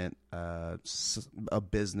client, a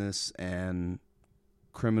business and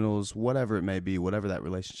criminals, whatever it may be, whatever that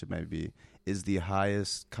relationship may be, is the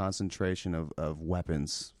highest concentration of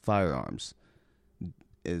weapons, firearms,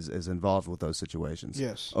 is involved with those situations.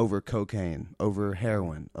 yes, Over cocaine, over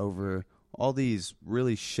heroin, over all these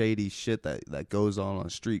really shady shit that goes on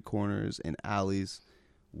street corners and alleys.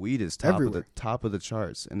 Weed is Everywhere. top of the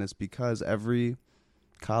charts, and it's because every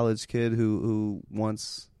college kid who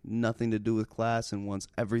wants nothing to do with class and wants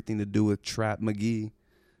everything to do with Trap McGee,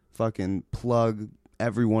 fucking plug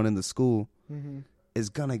everyone in the school, is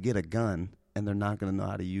gonna get a gun, and they're not gonna know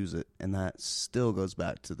how to use it, and that still goes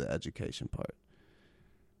back to the education part.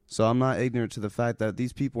 So I'm not ignorant to the fact that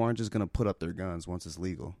these people aren't just gonna put up their guns once it's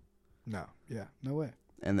legal, no way.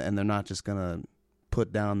 and they're not just gonna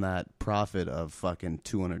put down that profit of fucking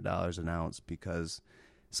 $200 an ounce, because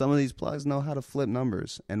some of these plugs know how to flip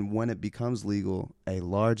numbers, and when it becomes legal, a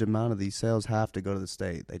large amount of these sales have to go to the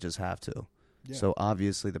state. They just have to. Yeah. So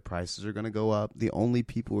obviously the prices are going to go up. The only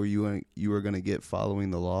people you are going to get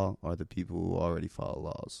following the law are the people who already follow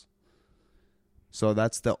laws. So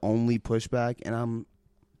that's the only pushback, and I'm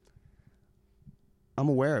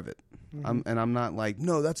aware of it. I'm not like,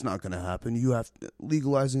 no, that's not going to happen. You have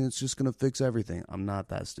legalizing it's just going to fix everything. I'm not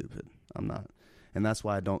that stupid. I'm not. And that's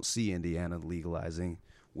why I don't see Indiana legalizing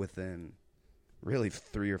within really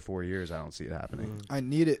 3 or 4 years. I don't see it happening. I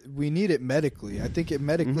need it. We need it medically. I think it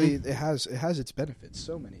medically it has its benefits.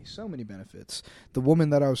 So many benefits. The woman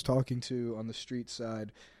that I was talking to on the street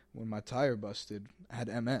side when my tire busted had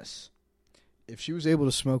MS. If she was able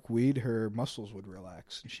to smoke weed, her muscles would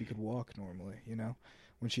relax and she could walk normally, you know?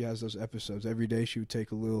 When she has those episodes, every day she would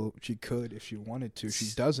take a little, she could if she wanted to.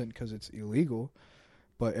 She doesn't because it's illegal,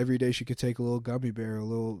 but every day she could take a little gummy bear, a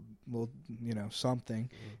little, you know,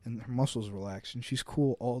 something, and her muscles relax, and she's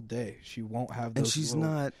cool all day. She won't have those. And she's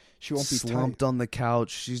not. She won't be slumped tight. on the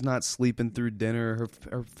couch. She's not sleeping through dinner.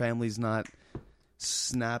 Her family's not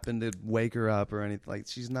snapping to wake her up or anything. Like,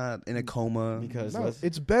 she's not in a coma. Because No,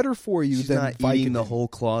 it's better for you she's than not Vicodin. eating the whole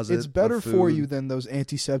closet. It's better of for food. you than those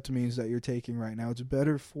antiseptamines that you're taking right now. It's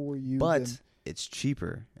better for you. But than, it's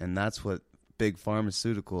cheaper, and that's what big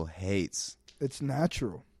pharmaceutical hates. it's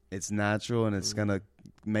natural. It's natural, and it's gonna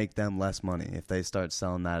make them less money if they start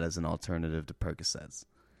selling that as an alternative to Percocets.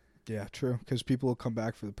 Yeah, true. Because people will come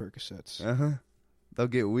back for the Percocets. They'll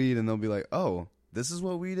get weed, and they'll be like, "Oh, this is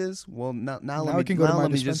what weed is. Well, now Now let I me can go to now my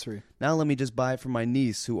let me dispensary. now let me just buy it from my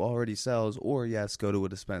niece who already sells, or yes, go to a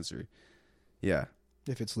dispensary." Yeah.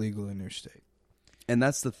 If it's legal in your state. And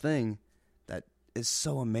that's the thing that is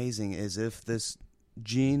so amazing is if this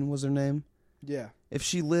Jean was her name, Yeah. if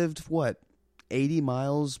she lived, 80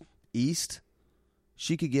 miles east,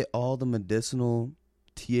 she could get all the medicinal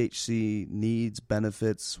THC needs,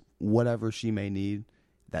 benefits, whatever she may need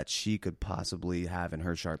that she could possibly have in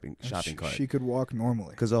her shopping cart. She could walk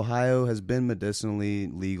normally. Because Ohio has been medicinally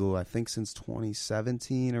legal, I think, since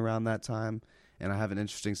 2017, around that time. And I have an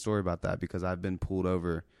interesting story about that because I've been pulled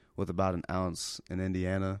over with about an ounce in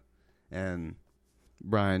Indiana. And,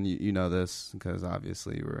 Brian, you know this because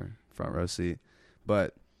obviously you were front row seat.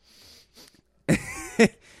 But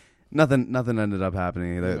nothing ended up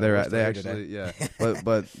happening. They actually, yeah.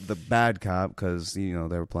 But the bad cop, because, you know,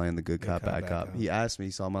 they were playing the good cop, bad cop. He asked me,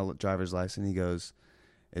 he saw my driver's license, he goes,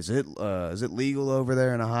 is it legal over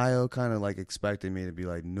there in Ohio? Kind of like expecting me to be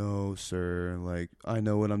like, no, sir. Like, I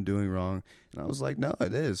know what I'm doing wrong. And I was like, no,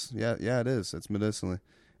 it is. Yeah, it is. It's medicinally.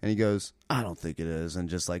 And he goes, I don't think it is. And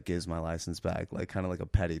just like gives my license back, like kind of like a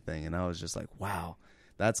petty thing. And I was just like, wow,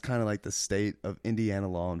 that's kind of like the state of Indiana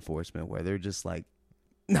law enforcement where they're just like,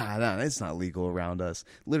 nah, it's not legal around us.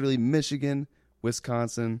 Literally Michigan,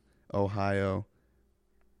 Wisconsin, Ohio.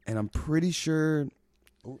 And I'm pretty sure.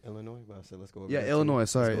 Oh, Illinois. But I said let's go over Yeah, there, Illinois. too.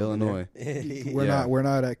 Sorry, Let's go over Illinois. there. We're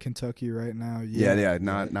not at Kentucky right now. Yeah,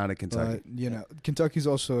 not at Kentucky. But, you know, Kentucky's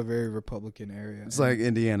also a very Republican area. It's like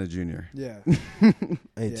Indiana Junior. Yeah.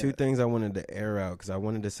 Hey, Yeah. two things I wanted to air out because I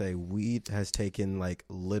wanted to say weed has taken like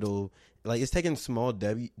it's taken small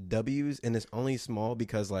W's, and it's only small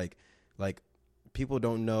because like people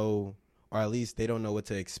don't know, or at least they don't know what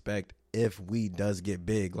to expect if weed does get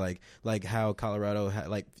big, like how Colorado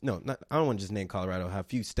I don't want to just name Colorado, how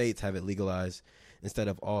few states have it legalized instead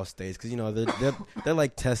of all states, because you know they're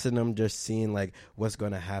like testing them, just seeing like what's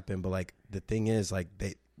going to happen. But like the thing is, like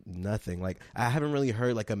nothing. Like I haven't really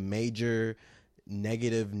heard like a major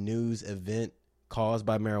negative news event caused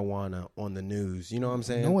by marijuana on the news. You know what I'm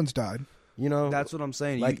saying? No one's died. You know, That's what I'm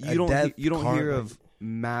saying. Like you don't hear like- of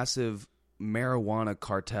massive marijuana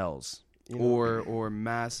cartels. You know? Or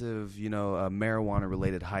massive, marijuana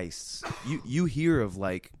related heists. You hear of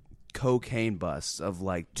like cocaine busts of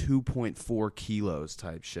like 2.4 kilos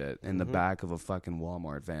type shit in the back of a fucking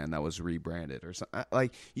Walmart van that was rebranded or something.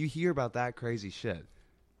 Like you hear about that crazy shit,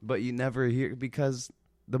 but you never hear because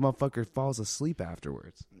the motherfucker falls asleep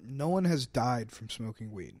afterwards. No one has died from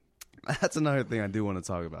smoking weed. That's another thing I do want to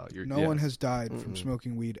talk about. No one has died from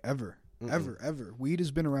smoking weed ever. Ever. Weed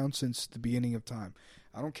has been around since the beginning of time.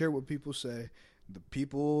 I don't care what people say.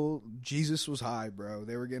 Jesus was high, bro.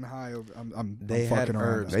 They were getting high over. I'm They fucking had around.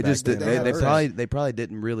 herbs. They back just then. they probably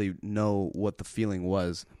didn't really know what the feeling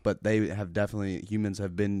was, but they have definitely humans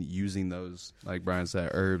have been using those, like Brian said,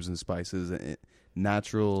 herbs and spices, and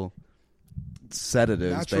natural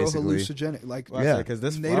sedatives, natural basically. hallucinogenic. Like Well, Yeah. because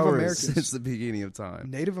this Native flower is- Americans- Since the beginning of time.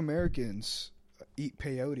 Native Americans eat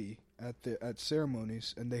peyote at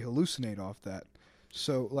ceremonies, and they hallucinate off that.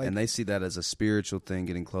 So like And they see that as a spiritual thing,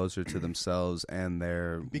 getting closer to themselves and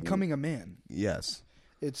their becoming a man. yes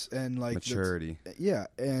It's and like maturity. Yeah,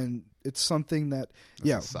 and it's something that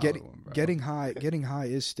a solid getting one, bro. getting high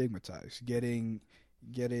is stigmatized. Getting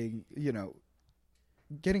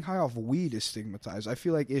high off weed is stigmatized. I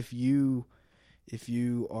feel like if you if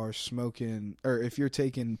you are smoking or if you're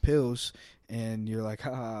taking pills and you're like,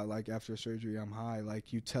 haha, like after surgery I'm high,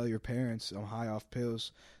 like you tell your parents I'm high off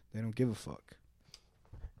pills, they don't give a fuck.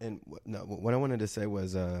 And what I wanted to say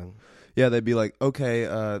was, yeah, they'd be like,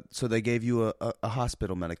 okay, so they gave you a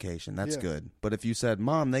hospital medication. That's Yeah. good. But if you said,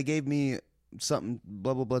 Mom, they gave me something,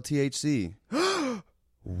 blah, blah, blah, THC.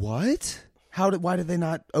 What? Why did they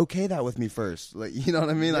not okay that with me first? Like, you know what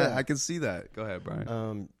I mean? Yeah. I can see that. Go ahead,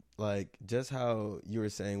 Brian. like just how you were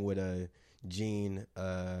saying with Jean,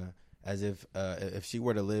 as if she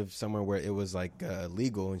were to live somewhere where it was like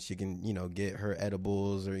legal and she can, you know, get her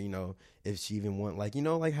edibles, or, you know, if she even want, like, you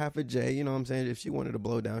know, like half a J, you know what I'm saying? If she wanted to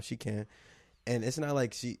blow down, she can. And it's not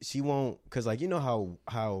like she won't, because, like, you know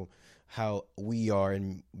how we are,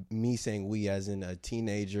 and me saying we as in a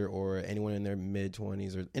teenager or anyone in their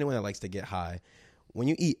mid-20s or anyone that likes to get high. When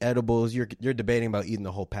you eat edibles, you're debating about eating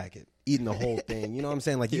the whole packet, eating the whole thing. You know what I'm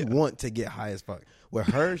saying? Like, you want to get high as fuck. With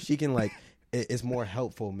her, she can, like, it's more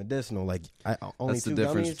helpful, medicinal. Like, only That's the 2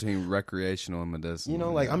 difference gummies. between recreational and medicinal. You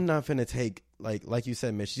know, like, yeah. I'm not finna take, like you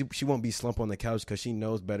said, Mitch, she won't be slump on the couch because she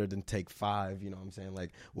knows better than take 5. You know what I'm saying?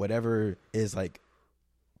 Like, whatever is, like,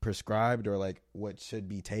 prescribed or, like, what should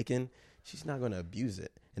be taken, she's not going to abuse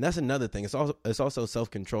it. And that's another thing. It's also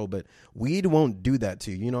self-control, but weed won't do that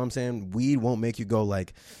to you. You know what I'm saying? Weed won't make you go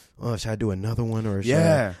like, oh, should I do another one? Or should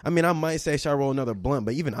I mean, I might say, should I roll another blunt?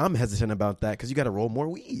 But even I'm hesitant about that because you got to roll more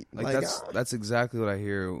weed. Like that's exactly what I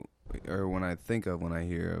hear, or when I think of when I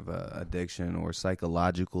hear of addiction or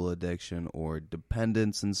psychological addiction or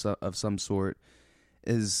dependence of some sort.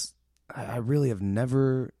 Is I really have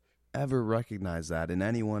never ever recognized that in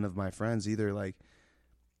any one of my friends either. Like,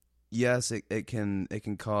 yes, it can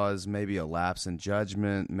cause maybe a lapse in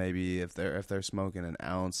judgment. Maybe if they're smoking an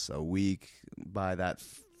ounce a week, by that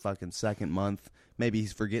fucking second month, maybe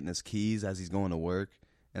he's forgetting his keys as he's going to work,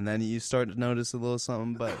 and then you start to notice a little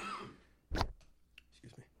something. But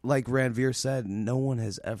like Ranveer said, no one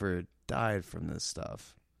has ever died from this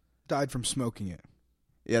stuff. Died from smoking it.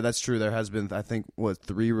 Yeah, that's true. There has been, I think,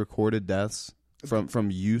 3 recorded deaths from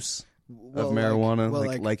use of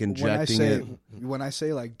marijuana, like injecting it. When I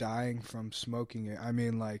say like dying from smoking it, I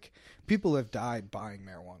mean like people have died buying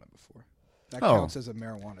marijuana before. That counts as a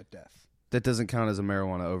marijuana death. That doesn't count as a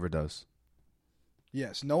marijuana overdose.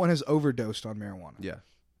 Yes, no one has overdosed on marijuana. Yeah.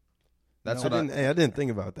 That's what I didn't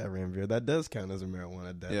think about that, Ranveer. That does count as a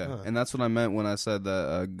marijuana death. Yeah, huh? and that's what I meant when I said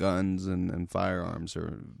that guns and firearms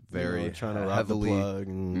are very trying to rob heavily. the plug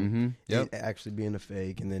and Yep. it actually being a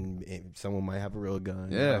fake, and then someone might have a real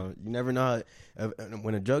gun. Yeah. You never know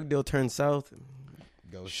when a drug deal turns south.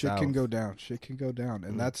 Shit can go down.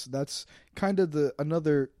 And that's kind of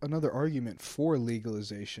another argument for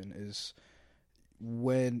legalization is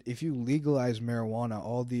if you legalize marijuana,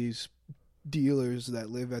 all these dealers that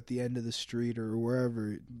live at the end of the street or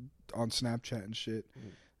wherever on Snapchat and shit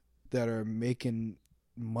that are making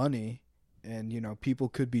money, and you know people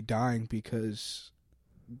could be dying because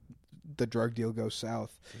the drug deal goes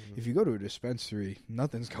south. If you go to a dispensary,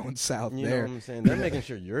 nothing's going south You there. know what I'm saying? They're making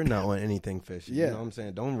sure you're not on anything fishy. Yeah. You know what I'm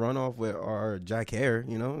saying? Don't run off with our Jack Hare,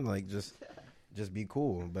 you know? Like, just be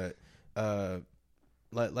cool. But,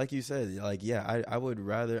 like you said, like, yeah, I would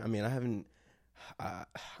rather, I mean,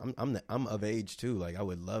 I'm of age too. Like, I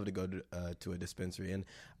would love to go to a dispensary, and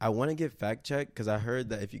I want to get fact checked because I heard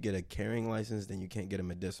that if you get a carrying license, then you can't get a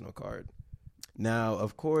medicinal card. Now,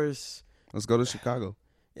 of course, Let's go to Chicago.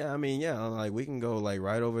 yeah, I mean, yeah, like we can go like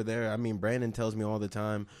right over there. I mean, Brandon tells me all the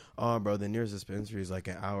time, oh, bro, the nearest dispensary is like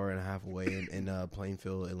an hour and a half away in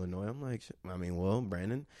Plainfield, Illinois. I'm like, I mean, well,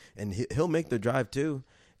 Brandon, and he'll make the drive too.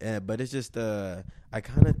 But it's just, I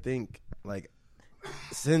kind of think like,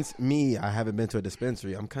 since I haven't been to a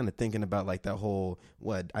dispensary, I'm kind of thinking about like that whole,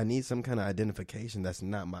 I need some kind of identification that's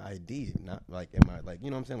not my ID, not like, am I like, you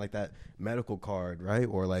know what I'm saying? Like that medical card, right?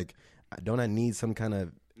 Or like, don't I need some kind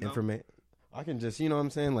of information? I can just, you know what I'm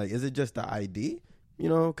saying? Like, is it just the ID? You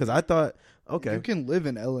know, because I thought, okay. You can live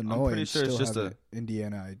in Illinois pretty and sure it's still just have a- an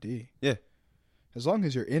Indiana ID. Yeah. As long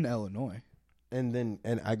as you're in Illinois.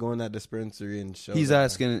 And I go in that dispensary and show. He's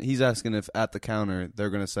asking if at the counter they're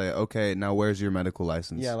going to say, okay, now where's your medical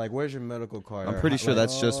license? Yeah, like, where's your medical card? I'm pretty sure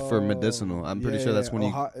that's just for medicinal. I'm pretty sure that's when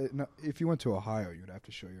No, if you went to Ohio, you'd have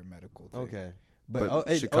to show your medical thing. Okay. But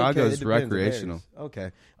Chicago's it depends. It recreational. varies.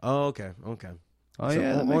 Okay. Oh, okay. Oh, So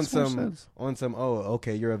yeah, that makes more sense. on some,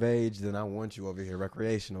 okay, you're of age, then I want you over here,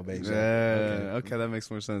 recreational, baby. Yeah, okay, that makes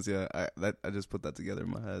more sense. Yeah, I just put that together in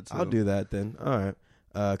my head. So. I'll do that then. All right.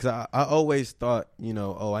 Because I always thought, you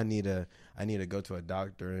know, I need to go to a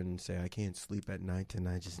doctor and say I can't sleep at night and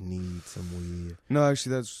I just need some weed. No,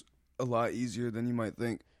 actually, that's a lot easier than you might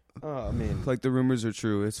think. I mean, Like, the rumors are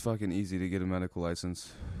true. It's fucking easy to get a medical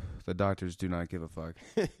license. The doctors do not give a fuck.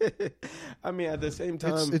 I mean, at the same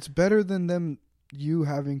time, It's better than you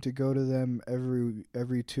having to go to them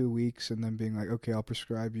every 2 weeks and then being like, okay, I'll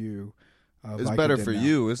prescribe you. It's better for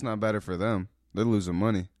you. It's not better for them. They're losing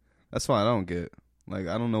money. That's why I don't get. Like,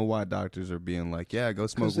 I don't know why doctors are being like, yeah, go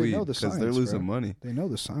smoke weed, because they're losing money. They know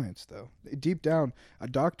the science, though. Deep down, a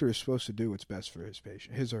doctor is supposed to do what's best for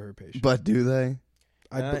his or her patient. But do they?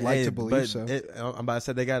 I'd like to believe so. I'm about to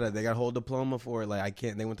say they got a whole diploma for it. Like,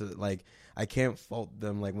 I can't fault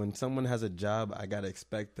them. Like, when someone has a job, I gotta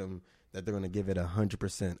expect them that they're gonna give it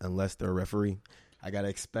 100%, unless they're a referee. I gotta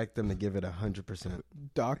expect them to give it 100%.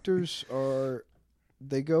 Doctors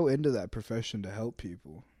they go into that profession to help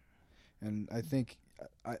people, and I think,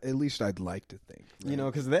 at least I'd like to think, right? You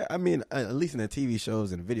know, because I mean, at least in the TV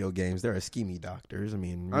shows and video games, there are schemy doctors. I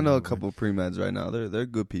mean, I know a couple of pre-meds right now. They're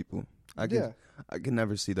good people. I can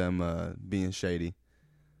never see them being shady.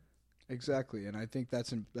 Exactly, and I think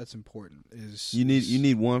that's important. You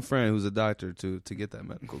need one friend who's a doctor to get that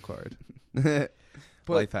medical card.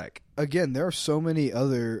 Life hack. Again, there are so many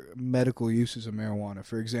other medical uses of marijuana.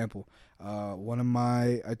 For example, I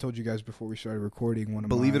told you guys before we started recording,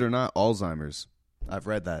 Believe it or not, Alzheimer's. I've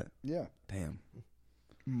read that. Yeah. Damn.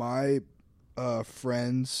 My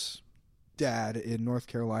friend's dad in North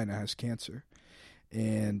Carolina has cancer.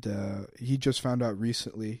 And he just found out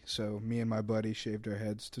recently, so me and my buddy shaved our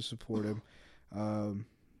heads to support him.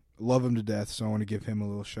 Love him to death, so I want to give him a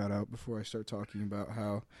little shout-out before I start talking about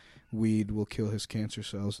how weed will kill his cancer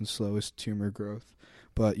cells and slow his tumor growth.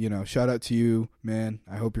 But, shout out to you, man.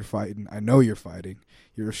 I hope you're fighting. I know you're fighting.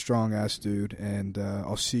 You're a strong-ass dude, and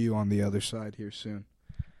I'll see you on the other side here soon.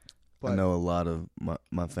 But I know a lot of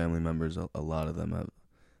my family members, a lot of them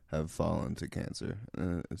have fallen to cancer.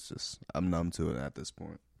 It's just, I'm numb to it at this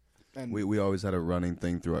point. And we always had a running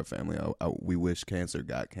thing through our family. We wish cancer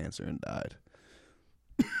got cancer and died.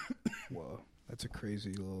 Whoa, that's a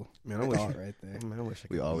crazy little thought right there. I wish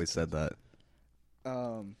We always said that.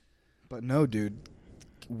 But no, dude,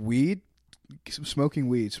 smoking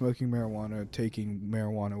marijuana, taking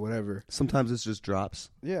marijuana, whatever. Sometimes it just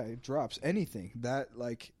drops. Yeah, it drops. Anything. That,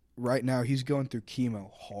 like, right now, he's going through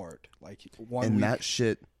chemo hard. Like, 1 week. That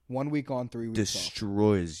shit 1 week on, 3 weeks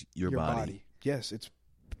destroys off. your body. Yes, it's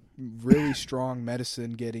really strong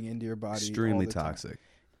medicine getting into your body. Extremely toxic.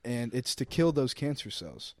 And it's to kill those cancer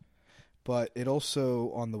cells. But it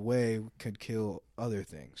also, on the way, could kill other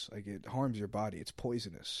things. Like, it harms your body. It's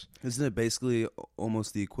poisonous. Isn't it basically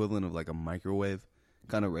almost the equivalent of like a microwave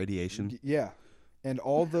kind of radiation? Yeah. And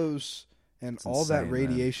all those, and it's all insane, that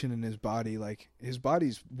radiation in his body, like, his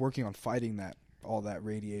body's working on fighting that. All that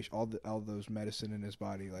radiation, all those medicine in his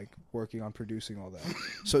body, like, working on producing all that.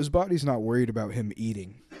 So his body's not worried about him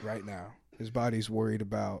eating right now. His body's worried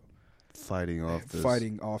about fighting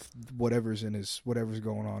off whatever's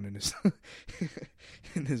going on in his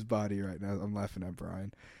in his body right now. I'm laughing at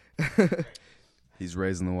Brian. He's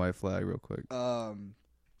raising the white flag real quick.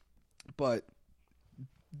 But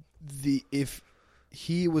if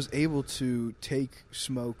he was able to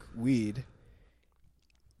smoke weed,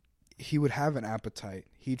 he would have an appetite.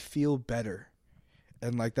 He'd feel better.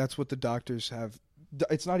 And, like, that's what the doctors have.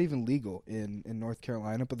 It's not even legal in North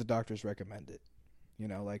Carolina, but the doctors recommend it.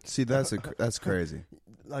 Like, see, that's crazy.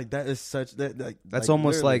 Like, that is such that. Like, that's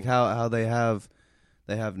almost like how they have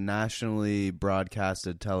nationally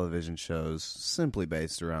broadcasted television shows simply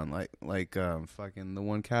based around like fucking the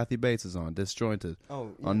one Kathy Bates is on, Disjointed,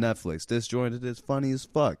 on Netflix. Disjointed is funny as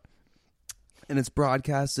fuck, and it's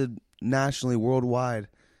broadcasted nationally, worldwide.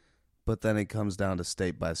 But then it comes down to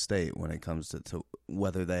state by state when it comes to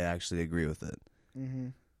whether they actually agree with it. Mm-hmm.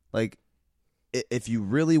 Like, if you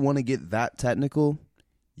really want to get that technical,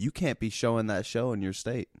 you can't be showing that show in your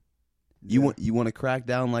state. You want to crack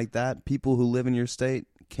down like that? People who live in your state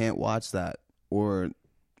can't watch that or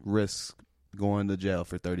risk going to jail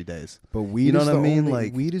for 30 days. But weed, you know what I mean?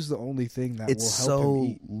 Like, weed is the only thing that it's will help so him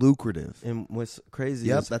eat. lucrative. And what's crazy?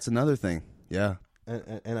 Yep, is, that's another thing. Yeah,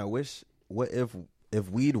 and I wish, what if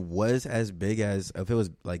weed was as big as, if it was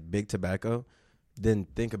like big tobacco, then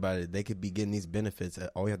think about it. They could be getting these benefits.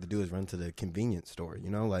 All you have to do is run to the convenience store.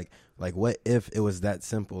 Like what if it was that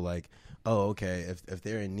simple? Like, oh, okay, if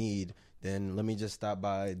they're in need, then let me just stop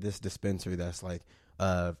by this dispensary that's like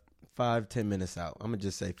 5-10 minutes out. I'm gonna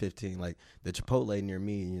just say 15. Like, the Chipotle near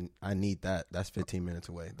me, I need that. That's 15 minutes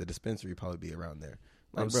away. The dispensary probably be around there.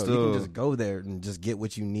 Like, bro, you can just go there and just get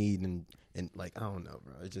what you need, and like, I don't know,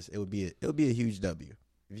 bro. It would be a huge W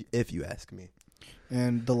if you ask me.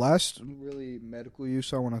 And the last really medical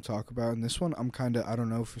use I want to talk about, and this one I don't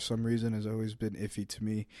know, for some reason has always been iffy to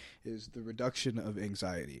me, is the reduction of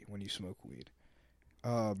anxiety when you smoke weed.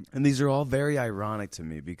 And these are all very ironic to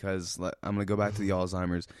me because I'm going to go back to the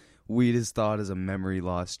Alzheimer's. Weed is thought as a memory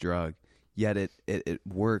loss drug, yet it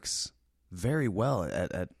works very well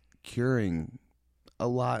at curing a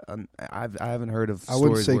lot. I haven't heard of stories. I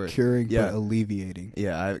wouldn't say where, curing, yeah, but alleviating.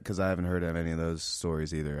 Yeah, because I haven't heard of any of those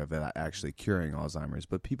stories either of it actually curing Alzheimer's.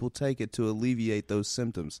 But people take it to alleviate those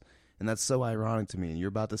symptoms, and that's so ironic to me. And you're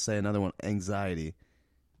about to say another one, anxiety.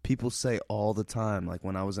 People say all the time, like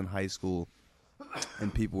when I was in high school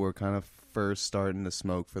and people were kind of first starting to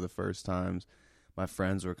smoke for the first times, my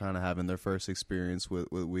friends were kind of having their first experience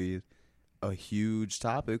with weed. A huge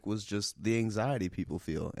topic was just the anxiety people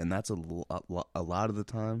feel, and that's a lot of the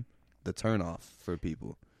time the turnoff for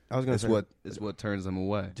people. I was gonna say what turns them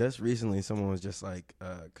away. Just recently, someone was just like,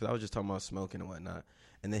 because I was just talking about smoking and whatnot,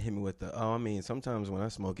 and they hit me with sometimes when I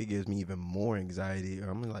smoke, it gives me even more anxiety. Or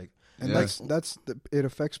I'm like, and it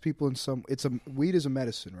affects people in some. Weed is a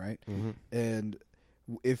medicine, right? Mm-hmm. And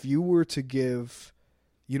if you were to give,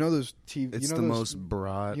 those TV, it's most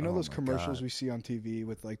broad. Those commercials we see on TV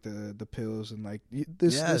with like the pills and like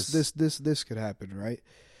this could happen, right?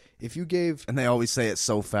 If you gave, and they always say it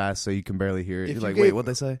so fast so you can barely hear it. You're like, wait, what'd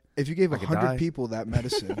they say? If you gave 100 people that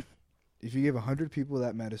medicine,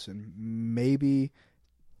 maybe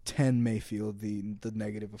 10 may feel the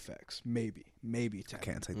negative effects. Maybe 10. I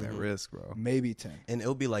can't take that risk, bro. Maybe 10. And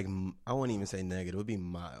it'll be like, I wouldn't even say negative. It would be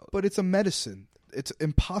mild. But it's a medicine. It's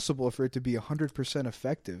impossible for it to be 100%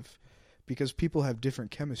 effective because people have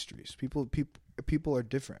different chemistries. People are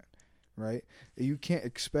different, right? You can't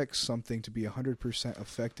expect something to be 100%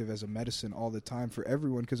 effective as a medicine all the time for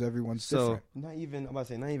everyone because everyone's different. Not even our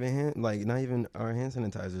hand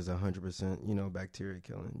sanitizer is 100%, bacteria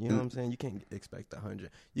killing. You know what I'm saying? You can't expect 100.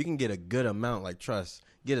 You can get a good amount, like trust,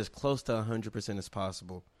 get as close to 100% as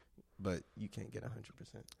possible. But you can't get 100%.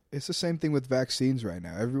 It's the same thing with vaccines right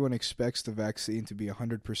now. Everyone expects the vaccine to be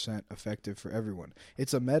 100% effective for everyone.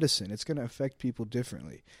 It's a medicine. It's going to affect people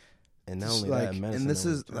differently. And not only that, medicine. And this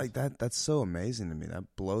is like that. That's so amazing to me.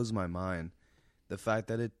 That blows my mind. The fact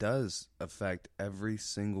that it does affect every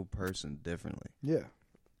single person differently. Yeah.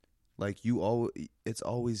 Like it's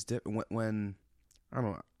always different. When I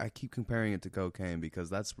don't know. I keep comparing it to cocaine because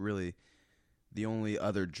that's really the only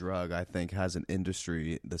other drug I think has an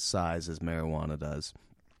industry the size as marijuana does.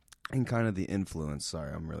 And kind of the influence,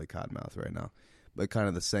 sorry, I'm really cottonmouth right now, but kind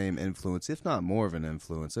of the same influence, if not more of an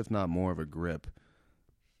influence, if not more of a grip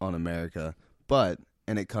on America.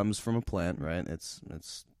 And it comes from a plant, right? It's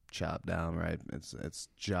chopped down, right? It's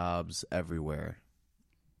jobs everywhere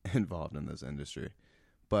involved in this industry.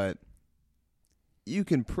 But you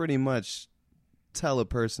can pretty much tell a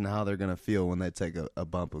person how they're going to feel when they take a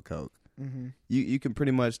bump of coke. Mm-hmm. You can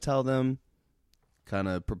pretty much tell them, kind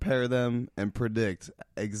of prepare them, and predict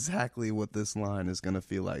exactly what this line is going to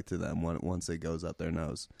feel like to them once it goes up their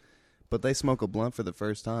nose. But they smoke a blunt for the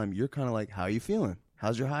first time, you're kind of like, how are you feeling?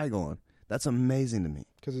 How's your high going? That's amazing to me.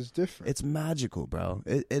 Because it's different. It's magical, bro.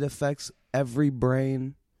 It affects every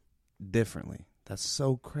brain differently. That's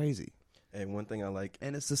so crazy. And one thing I like...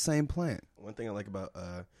 And it's the same plant. One thing I like about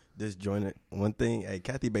this joint...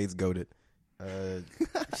 Kathy Bates goated.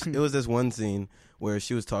 It was this one scene where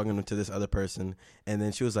she was talking to this other person, and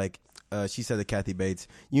then she was like, she said to Kathy Bates,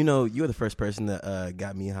 you were the first person that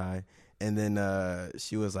got me high. And then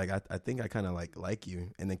she was like, I think I kind of like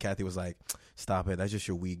you. And then Kathy was like, stop it. That's just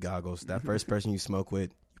your weed goggles. That first person you smoke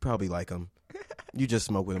with, you probably like them. You just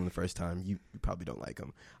smoke with them the first time. You probably don't like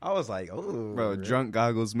them. I was like, oh. Bro, drunk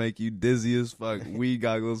goggles make you dizzy as fuck. Weed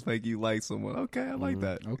goggles make you like someone. Okay, I like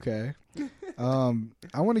that. Okay.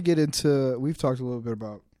 I want to get into, we've talked a little bit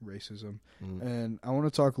about racism, and I want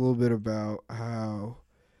to talk a little bit about how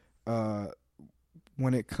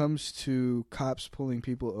when it comes to cops pulling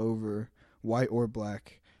people over, white or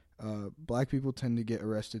black, black people tend to get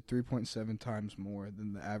arrested 3.7 times more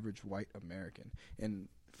than the average white American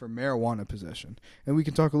for marijuana possession. And we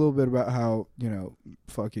can talk a little bit about how,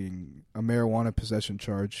 fucking a marijuana possession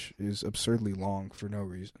charge is absurdly long for no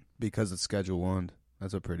reason. Because it's Schedule 1.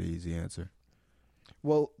 That's a pretty easy answer.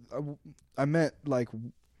 Well, I meant, like,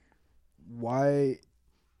 why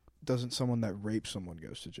doesn't someone that rapes someone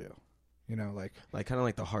goes to jail? Like kind of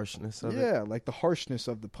like the harshness of it? Yeah, like the harshness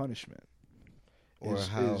of the punishment. Or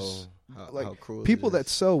how cruel people it is. that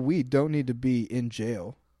sell weed don't need to be in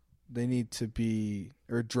jail. They need to be,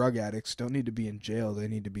 or drug addicts don't need to be in jail. They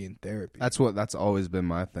need to be in therapy. That's always been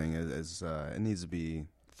my thing. Is it needs to be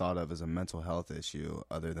thought of as a mental health issue,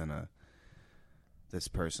 other than this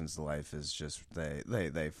person's life is just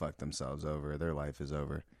they fucked themselves over. Their life is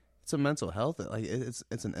over. It's a mental health, like it's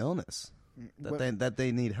an illness that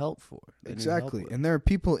they need help for. Exactly, and there are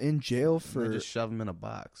people in jail for they just shove them in a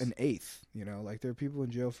box. an eighth. You know, like there are people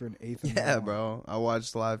in jail for an eighth. of Yeah, marijuana. bro. I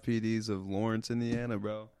watched live PDs of Lawrence, Indiana,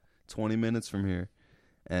 bro. 20 minutes from here,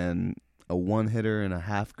 and a 1-hitter and a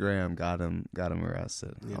half gram got him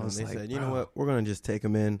arrested. You I know, was they like, said, you bro. know what, we're gonna just take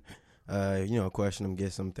him in, question him,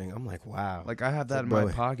 get something. I'm like, wow. Like, I have that in Bro.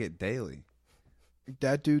 my pocket daily.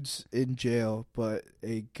 That dude's in jail, but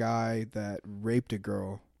a guy that raped a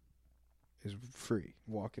girl is free,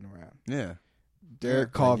 walking around. Yeah. Derek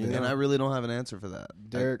Yeah, Colvin. And I really don't have an answer for that.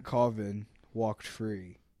 Derek Colvin walked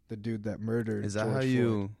free. The dude that murdered. Is that George how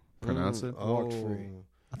you pronounce it? Walked free.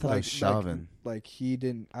 I thought it was Chauvin. Like he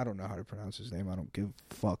didn't. I don't know how to pronounce his name. I don't give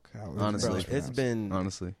a fuck how. Honestly. it's Bro,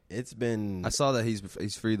 pronounced. it's been I saw that he's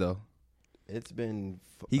free though. it's been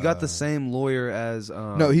He got the same lawyer as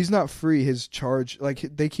No, he's not free. His charge, like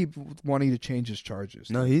they keep wanting to change his charges.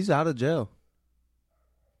 No, he's out of jail.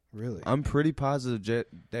 Really. I'm pretty positive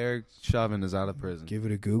Derek Chauvin is out of prison. Give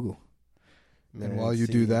it a Google. And while you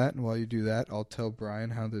do that, I'll tell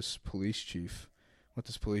Brian what this police chief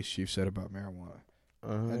said about marijuana.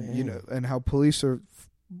 And, you know, and how police are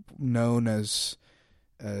known as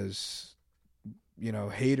you know,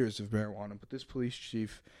 haters of marijuana. But this police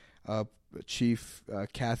chief,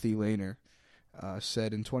 Kathy Lehner,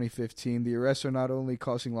 said in 2015, the arrests are not only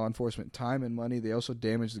costing law enforcement time and money, they also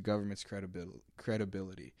damage the government's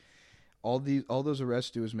credibility. All those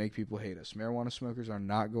arrests do is make people hate us. Marijuana smokers are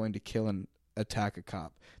not going to kill and attack a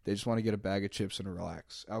cop. They just want to get a bag of chips and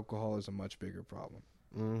relax. Alcohol is a much bigger problem.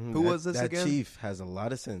 Mm-hmm. Who was this that again? chief has a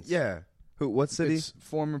lot of sense. Yeah. Who? What city? It's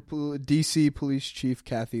former D.C. police chief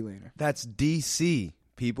Kathy Lehner. That's D.C.,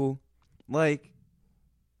 people. Like,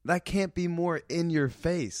 that can't be more in your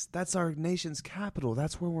face. That's our nation's capital.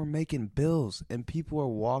 That's where we're making bills, and people are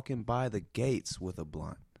walking by the gates with a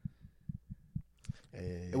blunt.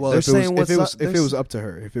 Well, They're if saying it what's up- was up to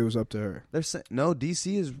her, They're saying no.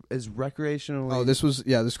 D.C. is recreationally. Oh,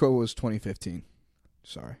 this quote was 2015.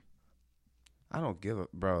 Sorry. I don't give a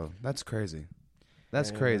bro. That's crazy. That's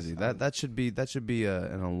Yeah, crazy. that's- That should be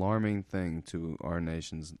an alarming thing to our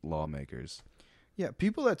nation's lawmakers. Yeah,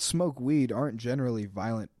 people that smoke weed aren't generally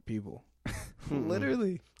violent people.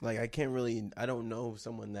 Literally. Like I don't know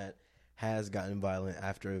someone that has gotten violent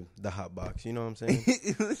after the hot box. You know what I'm saying?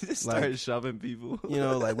 Just start shoving people. You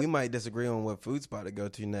know, like we might disagree on what food spot to go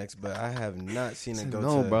to next, but I have not seen it go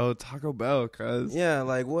no, to. bro. Taco Bell, cuz. Yeah,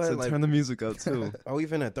 like what? So like, turn the music up too. are we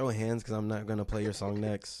finna throw hands because I'm not gonna play your song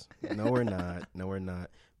next? No, we're not. No, we're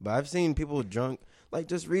not. But I've seen people drunk, like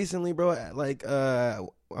just recently, bro. Like I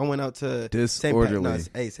went out to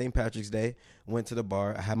Disorderly. St. Patrick's Day. Went to the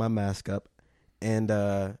bar. I had my mask up, and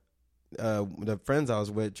the friends I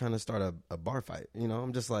was with trying to start a bar fight. You know,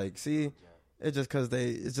 I'm just like, see, it's just because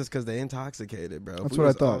they intoxicated, bro. That's if we what I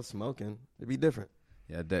was all thought. smoking, it'd be different.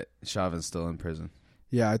 Yeah, Chauvin's still in prison.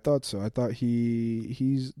 Yeah, I thought so. I thought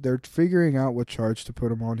they're figuring out what charge to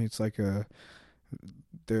put him on. It's like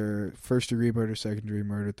their first degree murder, second degree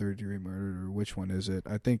murder, third degree murder, or which one is it?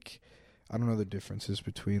 I don't know the differences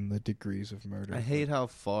between the degrees of murder. I hate how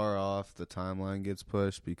far off the timeline gets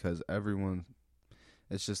pushed because everyone,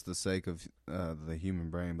 it's just the sake of the human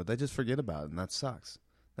brain, but they just forget about it, and that sucks.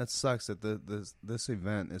 That sucks that this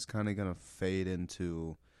event is kind of going to fade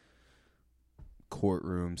into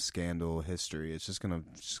courtroom scandal history. It's just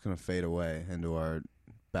gonna fade away into our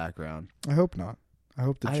background. I hope not. I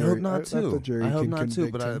hope the jury. I hope not the too. jury I hope can not too.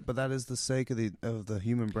 convict him. But that is the sake of the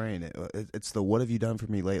human brain. It's the what have you done for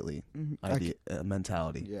me lately idea,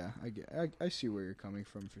 mentality. Yeah, I see where you're coming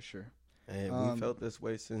from for sure. And we felt this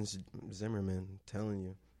way since Zimmerman. Telling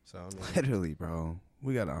you, so I mean, Literally, bro.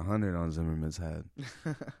 We got 100 on Zimmerman's head.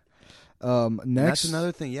 Next, That's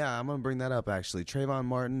another thing. Yeah, I'm gonna bring that up. Actually, Trayvon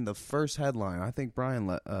Martin. The first headline. I think Brian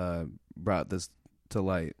brought this to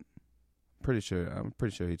light. I'm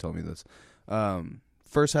pretty sure he told me this.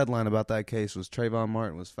 First headline about that case was Trayvon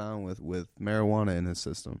Martin was found with marijuana in his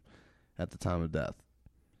system at the time of death.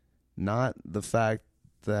 Not the fact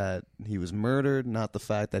that he was murdered, not the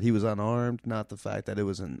fact that he was unarmed, not the fact that it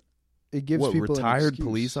was it gives people an retired excuse.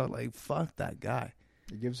 police are like, fuck that guy.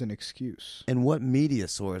 It gives an excuse. And what media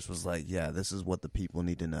source was like, yeah, this is what the people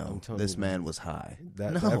need to know. I'm telling This you, man was high.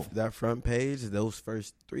 That front page, those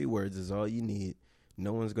first 3 words is all you need.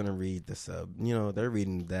 No one's gonna read the sub. You know, they're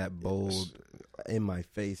reading that bold, in my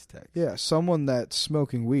face text. Yeah, someone that's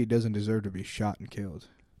smoking weed doesn't deserve to be shot and killed.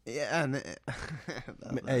 Yeah, and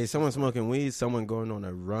Hey, someone smoking weed, someone going on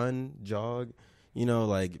a run, jog. You know,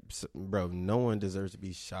 like, bro, no one deserves to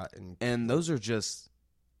be shot. and those are just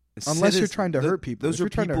Unless you're trying to hurt people. Those If you're are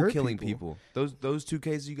trying to people hurt killing people. people. Those two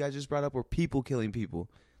cases you guys just brought up were people killing people.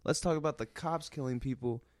 Let's talk about the cops killing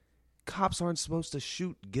people. Cops aren't supposed to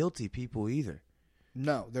shoot guilty people either.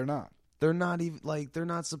 No, they're not. They're not even they're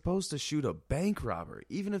not supposed to shoot a bank robber.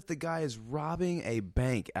 Even if the guy is robbing a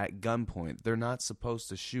bank at gunpoint, they're not supposed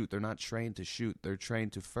to shoot. They're not trained to shoot. They're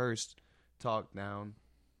trained to first talk down,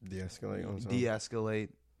 de-escalate.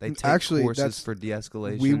 They take courses for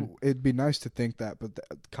de-escalation. It'd be nice to think that, but the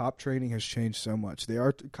cop training has changed so much.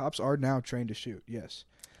 Cops are now trained to shoot. Yes,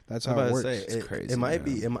 that's how it works. It's crazy. It might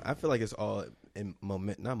be. I feel like it's all in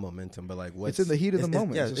not momentum, but like it's in the heat of the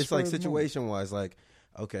moment. Yeah, it's like situation wise. Like,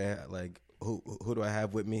 okay, like who do I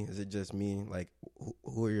have with me? Is it just me? Like,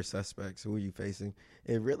 who are your suspects? Who are you facing?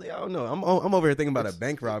 And really, I don't know. I'm over here thinking about a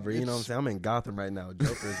bank robbery. You know what I'm saying? I'm in Gotham right now.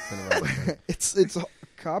 Joker's been around. It's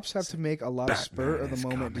cops have to make a lot of spur of the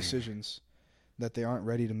moment decisions that they aren't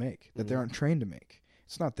ready to make, that they aren't trained to make.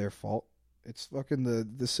 It's not their fault. It's fucking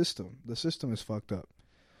the system. The system is fucked up.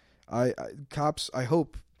 Cops.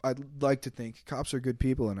 I'd like to think cops are good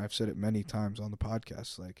people, and I've said it many times on the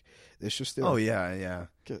podcast. Like, it's just Oh yeah.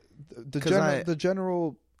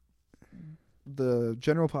 The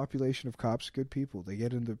general population of cops, good people. They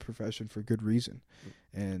get into the profession for good reason,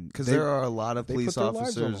 and because there are a lot of they police put their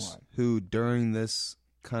lives on the officers line. who, during this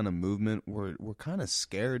kind of movement, were kind of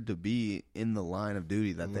scared to be in the line of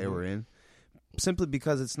duty that they were in, simply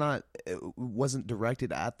because it wasn't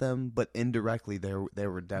directed at them, but indirectly they were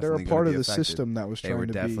definitely They're a part of the affected. system that was They trying were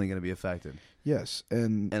to definitely be. going to be affected. Yes,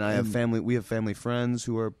 And we have family friends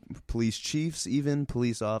who are police chiefs, even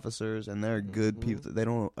police officers, and they're good people. They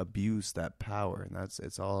don't abuse that power, and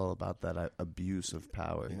it's all about that abuse of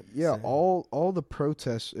power. Yeah, all the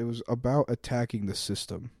protests, it was about attacking the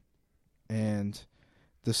system. And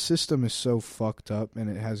the system is so fucked up, and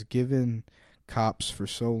it has given cops for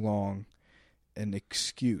so long an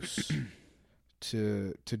excuse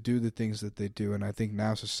to do the things that they do. And I think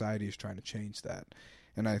now society is trying to change that.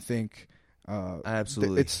 And I think I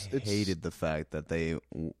absolutely hated the fact that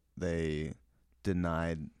they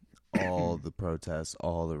denied all the protests,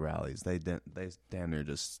 all the rallies. They damn near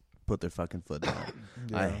just put their fucking foot down.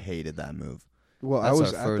 Yeah. I hated that move. Well, That's I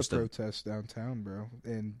was our at first the protest downtown, bro,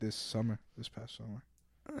 and this past summer.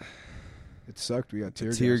 It sucked. We got tear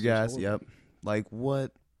gas. Tear It was gas. horrible. Yep. Like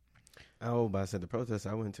what? Oh, but I said the protest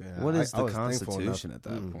I went to. What is I the was thankful Constitution enough,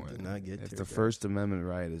 at that point? did not get If tear the gas. First Amendment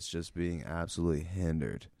right is just being absolutely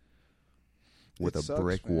hindered with It a sucks,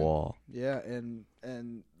 brick man. wall. Yeah, and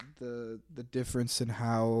the difference in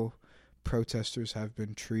how protesters have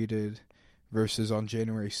been treated versus on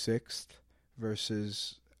January 6th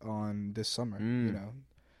versus on this summer, you know,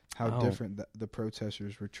 how different the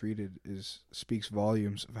protesters were treated speaks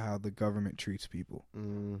volumes of how the government treats people,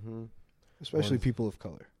 especially people of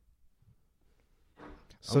color.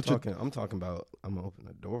 I'm talking about I'm gonna open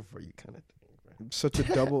the door for you kind of thing.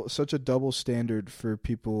 Such a double standard for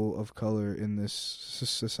people of color in this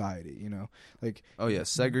society, you know, like. Oh yeah,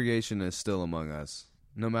 segregation is still among us.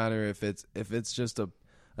 No matter if it's just a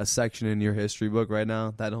section in your history book right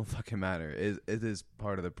now, that don't fucking matter. It is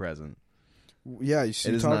part of the present. Yeah, you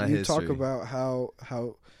talk history. about how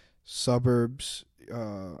suburbs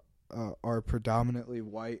are predominantly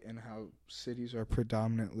white and how cities are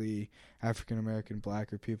predominantly African American,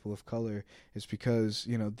 black, or people of color. It's because,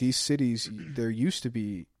 you know, these cities, it used to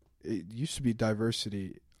be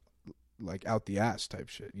diversity like out the ass type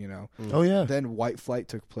shit, you know. Oh yeah. Then white flight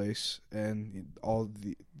took place, and all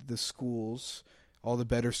the schools, all the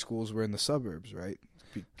better schools were in the suburbs, right?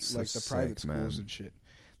 Like the private schools and shit.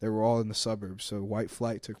 They were all in the suburbs. So white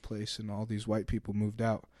flight took place, and all these white people moved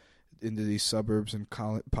out into these suburbs and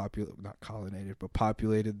populated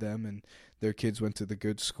them, and their kids went to the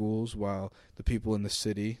good schools, while the people in the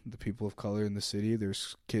city, the people of color in the city, their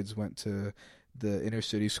kids went to the inner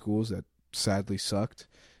city schools that sadly sucked,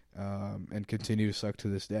 and continue to suck to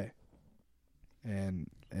this day. And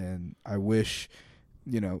I wish,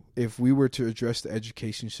 you know, if we were to address the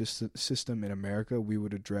education system in America, we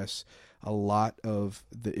would address a lot of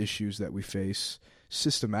the issues that we face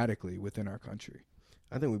systematically within our country.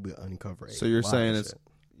 I think we'd be uncovering. So you're saying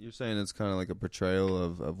it's kind of like a portrayal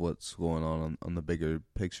of what's going on the bigger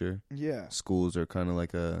picture. Yeah, Schools are kind of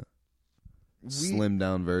like a slimmed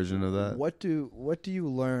down version of that. What do you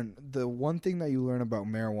learn? The one thing that you learn about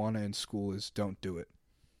marijuana in school is don't do it.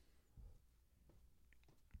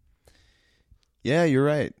 Yeah, you're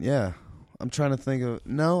right. Yeah. I'm trying to think of.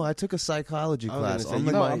 No, I took a psychology class. I'm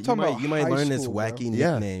talking about you might high learn this school, bro. wacky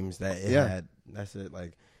Yeah. nicknames that it Yeah. had. That's it.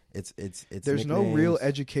 Like it's. There's no real nicknames.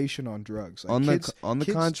 education on drugs. Like on kids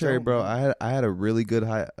the contrary, don't bro, know. I had a really good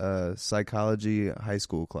psychology high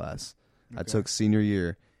school class. I Okay. took senior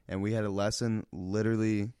year, and we had a lesson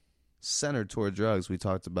literally centered toward drugs. We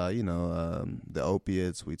talked about, the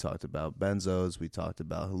opiates. We talked about benzos. We talked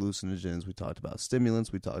about hallucinogens. We talked about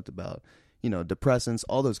stimulants. We talked about, depressants,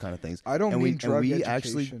 all those kind of things. I don't and mean we, drug and we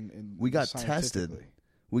education. we got tested. scientifically.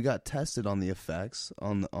 We got tested on the effects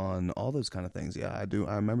on all those kind of things. Yeah, I do.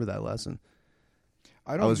 I remember that lesson.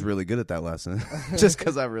 I was really good at that lesson just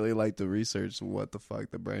because I really like to research what the fuck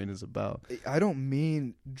the brain is about. I don't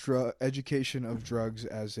mean education of drugs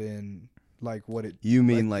as in like what it. You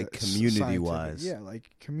mean like community wise? Yeah, like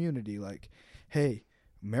community. Like, hey,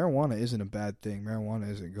 marijuana isn't a bad thing.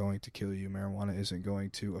 Marijuana isn't going to kill you. Marijuana isn't going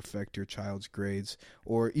to affect your child's grades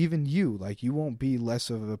or even you. Like, you won't be less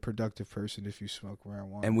of a productive person if you smoke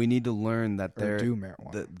marijuana. And we need to learn that do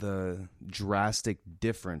marijuana. The drastic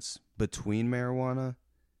difference between marijuana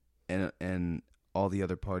and all the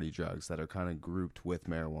other party drugs that are kind of grouped with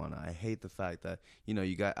marijuana. I hate the fact that,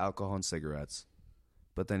 you got alcohol and cigarettes,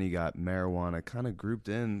 but then you got marijuana kind of grouped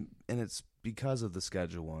in, and it's because of the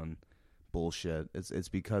Schedule 1 bullshit. It's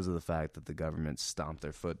because of the fact that the government stomped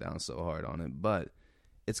their foot down so hard on it, but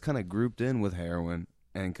it's kind of grouped in with heroin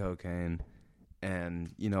and cocaine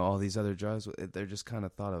and, all these other drugs. They're just kind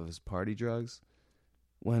of thought of as party drugs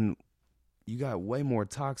when you got way more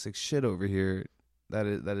toxic shit over here that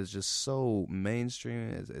is just so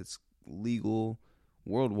mainstream. It's legal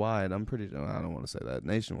worldwide. I'm pretty sure. I don't want to say that.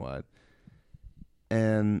 Nationwide.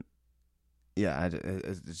 And yeah,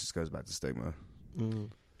 it just goes back to stigma. Mm.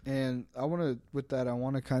 And I want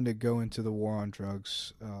to kind of go into the war on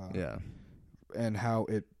drugs. And how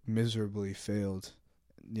it miserably failed.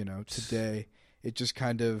 Today it just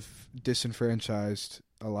kind of disenfranchised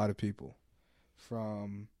a lot of people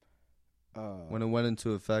from. When it went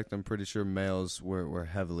into effect, I'm pretty sure males were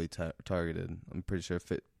heavily targeted. I'm pretty sure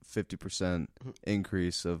 50%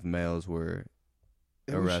 increase of males were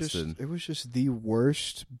arrested. It was just the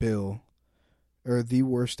worst bill or the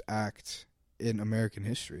worst act in American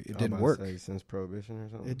history. It didn't work. Since Prohibition or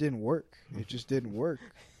something? It didn't work. It just didn't work.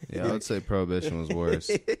 Yeah, I would say Prohibition was worse.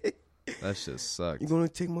 That shit sucked. You're going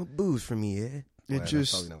to take my booze from me, yeah? That's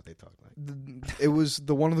probably not what they talk like. It was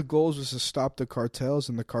one of the goals was to stop the cartels,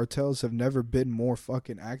 and the cartels have never been more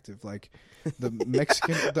fucking active. Like the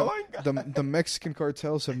Mexican, the Mexican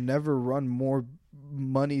cartels have never run more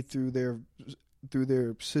money through their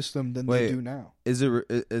system than they do now. Is it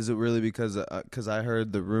really because I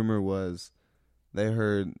heard the rumor was they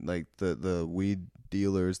heard like the weed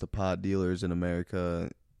dealers, the pot dealers in America,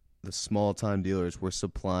 the small time dealers were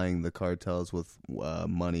supplying the cartels with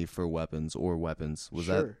money for weapons or weapons. Was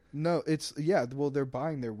that? No, well, they're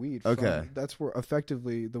buying their weed. Okay. That's where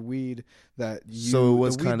effectively the weed that you. So it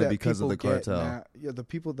was kind of because of the cartel.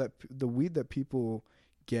 The weed that people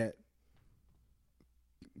get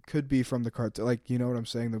could be from the cartel. Like, you know what I'm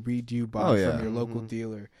saying? The weed you buy from your local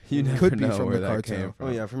dealer could be from the cartel.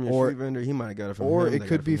 Oh yeah, from your street vendor. He might have got it from him. Or it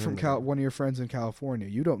could be from one of your friends in California.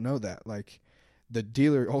 You don't know that. Like, the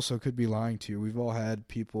dealer also could be lying to you. We've all had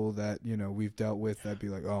people that, we've dealt with that be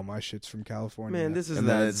like, oh, my shit's from California. Man, this is and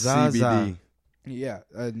that Zaza. CBD. Yeah,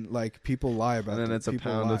 and like people lie about it. And then it's a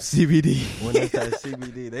pound of CBD. When it's that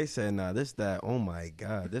CBD, they say, nah, this that, oh my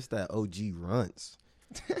God, this that OG Runts.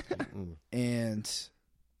 And it's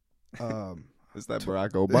that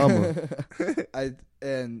Barack Obama.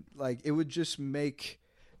 It would just make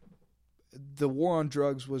the war on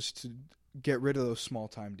drugs was to get rid of those small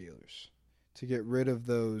time dealers. To get rid of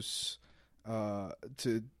those,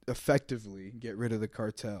 to effectively get rid of the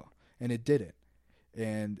cartel, and it didn't.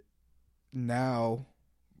 And now,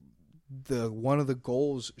 one of the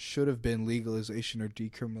goals should have been legalization or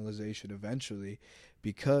decriminalization eventually,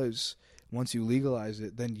 because once you legalize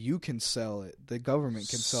it, then you can sell it. The government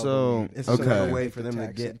can sell it. It's a way for them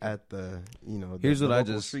to get at the Here's what I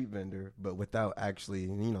just street vendor, but without actually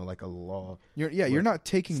like a law. You're not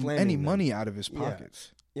taking any money out of his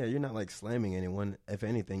pockets. Yeah, you're not like slamming anyone. If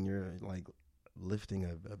anything, you're like lifting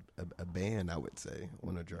a ban, I would say,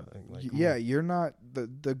 on a drug. Like, you're not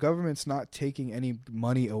the government's not taking any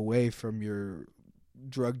money away from your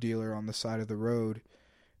drug dealer on the side of the road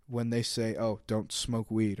when they say, "Oh, don't smoke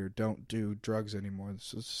weed or don't do drugs anymore."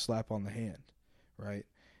 It's a slap on the hand, right?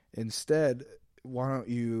 Instead, why don't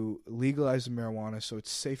you legalize the marijuana so it's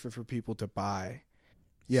safer for people to buy?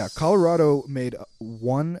 Yeah, Colorado made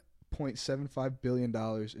 $1.75 billion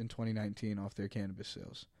in 2019 off their cannabis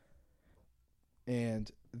sales.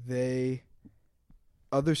 And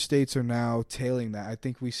other states are now tailing that. I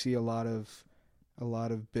think we see a lot of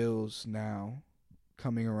bills now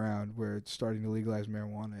coming around where it's starting to legalize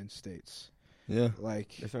marijuana in states. Yeah.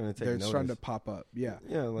 Like they're starting to pop up. Yeah.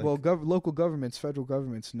 Yeah. Like, well, local governments, federal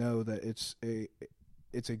governments know that it's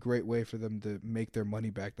it's a great way for them to make their money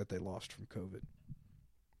back that they lost from COVID.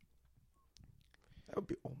 That would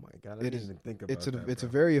be, oh my God, I didn't even think about that. It's a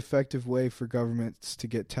very effective way for governments to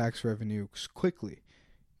get tax revenue quickly,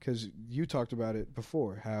 because you talked about it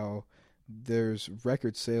before, how there's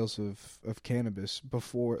record sales of cannabis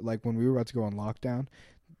before, like when we were about to go on lockdown,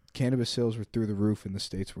 cannabis sales were through the roof in the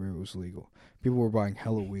states where it was legal. People were buying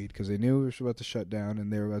hella weed because they knew it was about to shut down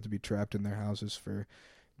and they were about to be trapped in their houses for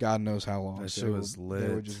God knows how long. That shit was lit.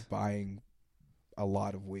 They were just buying a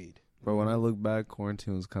lot of weed. Bro, when I look back,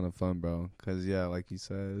 quarantine was kind of fun, bro. Because, yeah, like you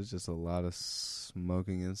said, it was just a lot of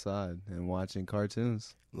smoking inside and watching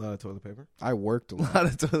cartoons. A lot of toilet paper. I worked a A lot. lot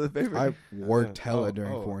of toilet paper. I worked hella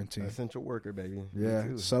during quarantine. Essential worker, baby. Me Yeah,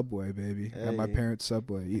 too. Subway, baby. At my Hey. parents'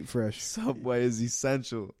 Subway. Eat fresh. Subway is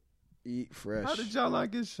essential. Eat fresh. How did y'all not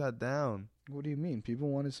get shut down? What do you mean? People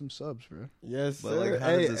wanted some subs, bro. Yes, But, sir. like, how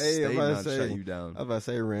hey, does the hey, state I'm about not to say, shut you down? I was about to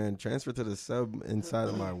say, Rand, transfer to the sub inside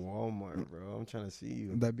of my Walmart, bro. I'm trying to see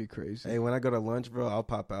you. That'd be crazy. Hey, when I go to lunch, bro, I'll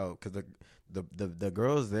pop out because the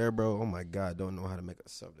girls there, bro. Oh my God, don't know how to make a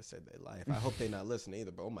sub to save their life. I hope they not listening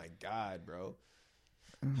either, bro. Oh my God, bro.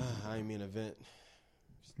 I ain't mean event.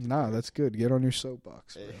 Nah, that's good. Get on your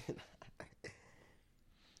soapbox, bro. Hey.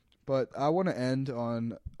 But I want to end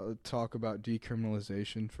on talk about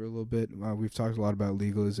decriminalization for a little bit. We've talked a lot about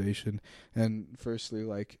legalization, and firstly,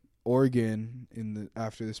 like Oregon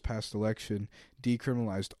after this past election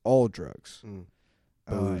decriminalized all drugs.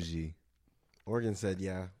 Bougie. Oregon said,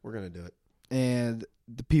 "Yeah, we're gonna do it." And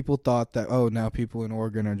the people thought that, oh, now people in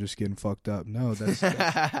Oregon are just getting fucked up. No, that's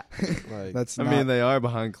Like, that's I not. mean, they are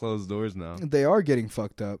behind closed doors now. They are getting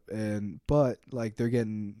fucked up, but like they're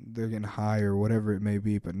getting high or whatever it may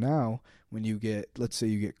be. But now, when you let's say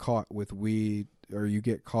you get caught with weed, or you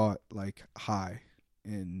get caught like high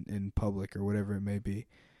in public or whatever it may be,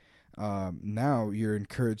 now you're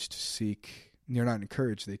encouraged to seek. You're not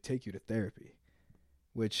encouraged; they take you to therapy,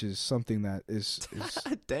 which is something that is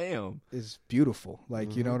Damn. is beautiful.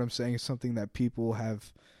 Like you know what I'm saying? It's something that people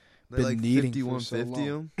have They been like needing for so 5150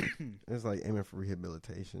 long. them? it's like aiming for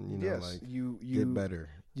rehabilitation. You know, Yes, like you get better.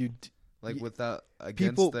 Like Y- without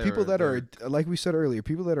against people that are their- like we said earlier,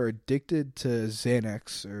 people that are addicted to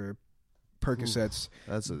Xanax or Percocets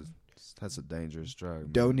that's a dangerous drug.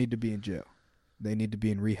 man. don't need to be in jail. They need to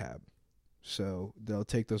be in rehab. So they'll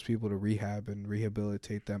take those people to rehab and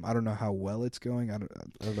rehabilitate them. I don't know how well it's going. I was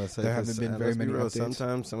about to say, there haven't been very many updates.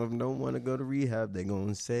 Sometimes some of them don't want to go to rehab. They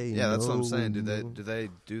gonna say, Yeah, that's what I'm no. saying. Do they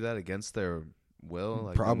do that against their will?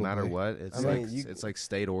 Like, Probably. no matter what, it's I mean, like it's like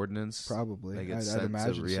state ordinance. Probably. They get I'd sent to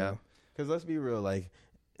imagine rehab. so. Because let's be real, like,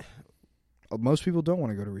 Most people don't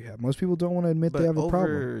want to go to rehab. Most people don't want to admit but they have a over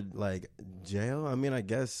problem. like jail. I mean, I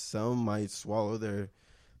guess some might swallow their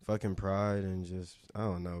fucking pride and just, I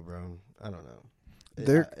don't know, bro. I don't know.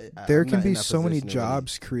 There I'm can not be in that so many position to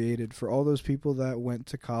jobs created for all those people that went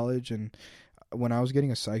to college. And when I was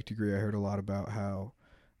getting a psych degree, I heard a lot about how,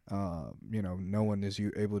 no one is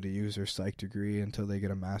able to use their psych degree until they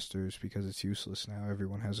get a master's because it's useless now.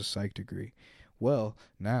 Everyone has a psych degree. Well,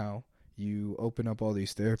 now you open up all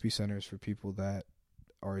these therapy centers for people that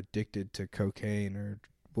are addicted to cocaine or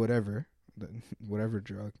whatever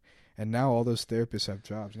drug. And now all those therapists have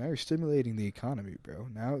jobs. Now you're stimulating the economy, bro.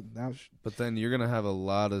 Now But then you're gonna have a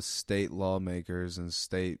lot of state lawmakers and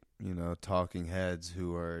state, talking heads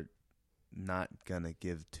who are not gonna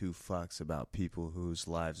give two fucks about people whose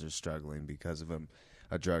lives are struggling because of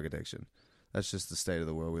a drug addiction. That's just the state of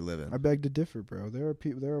the world we live in. I beg to differ, bro. There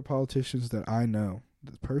are politicians that I know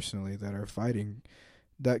personally that are fighting,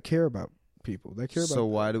 that care about people. That care about. So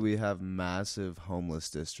why do we have massive homeless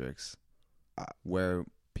districts where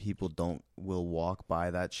people will walk by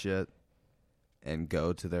that shit and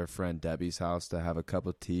go to their friend Debbie's house to have a cup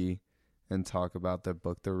of tea and talk about their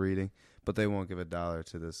book they're reading, but they won't give $1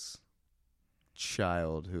 to this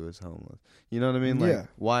child who is homeless? You know what I mean? Like, Yeah.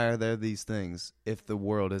 why are there these things if the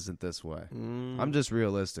world isn't this way? I'm just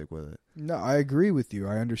realistic with it. No, I agree with you.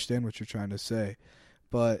 I understand what you're trying to say,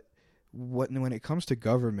 but when it comes to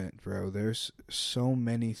government, bro, there's so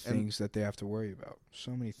many things that they have to worry about.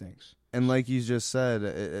 So many things. And like you just said,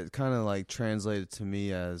 it kind of like translated to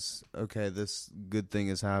me as, okay, this good thing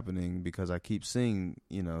is happening because I keep seeing,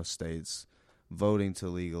 states voting to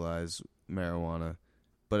legalize marijuana,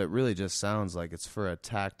 but it really just sounds like it's for a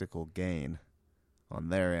tactical gain on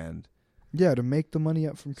their end. Yeah, to make the money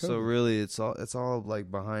up from COVID. So really, it's all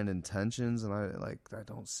like behind intentions, and I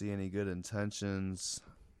don't see any good intentions.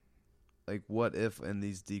 Like, what if in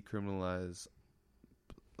these decriminalized,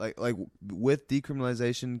 like with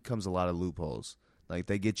decriminalization comes a lot of loopholes. Like,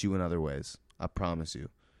 they get you in other ways. I promise you.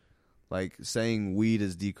 Like, saying weed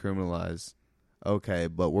is decriminalized, okay,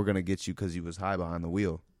 but we're gonna get you because you was high behind the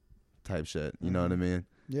wheel, type shit. You know what I mean?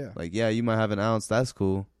 Yeah. Like, yeah, you might have an ounce. That's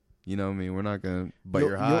cool. You know what I mean? We're not gonna. But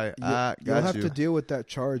you're high. You'll have to deal with that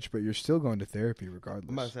charge, but you're still going to therapy regardless.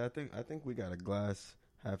 I'm about to say, I think we got a glass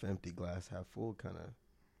half empty, glass half full kind of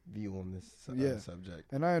view on this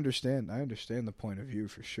subject. And I understand the point of view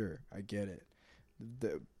for sure. I get it.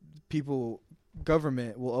 The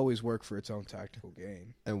government will always work for its own tactical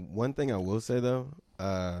gain. And one thing I will say though,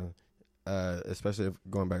 especially if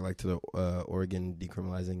going back like to the Oregon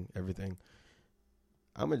decriminalizing everything,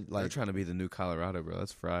 They're trying to be the new Colorado, bro.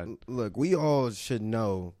 That's fried. Look, we all should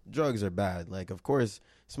know drugs are bad. Like, of course,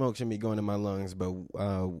 smoke shouldn't be going in my lungs, but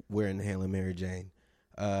we're inhaling Mary Jane.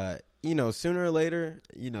 You know, sooner or later,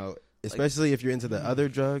 you know, especially if you're into the other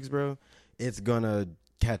drugs, bro, it's gonna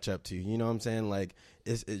catch up to you. You know what I'm saying? Like,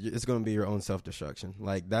 it's gonna be your own self-destruction.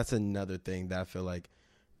 Like, that's another thing that I feel like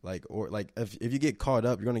if you get caught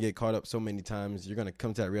up, you're gonna get caught up so many times. You're gonna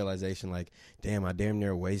come to that realization, like, damn, I damn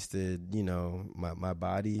near wasted, you know, my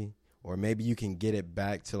body. Or maybe you can get it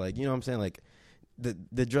back to, like, you know what I'm saying? Like,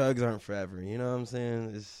 the drugs aren't forever. You know what I'm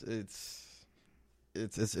saying? It's a I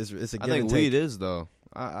give think and weed take. is though.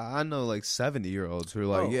 I know like 70-year-olds who are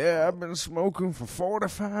like, yeah, I've been smoking for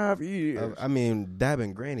 45 years. I mean,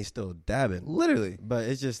 dabbing granny's still dabbing, Literally. but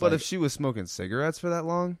it's just. But like, if she was smoking cigarettes for that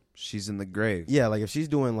long, she's in the grave. yeah, like if she's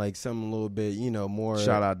doing like something a little bit, you know, more.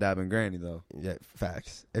 Shout out dabbing granny though. Yeah,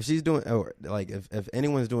 facts. If she's doing, or like if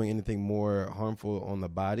anyone's doing anything more harmful on the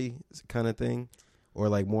body, kind of thing, or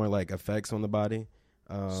like more like effects on the body.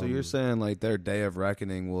 So you're saying like their day of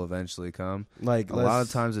reckoning will eventually come? Like A lot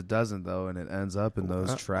of times it doesn't though, and it ends up in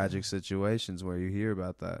those tragic situations where you hear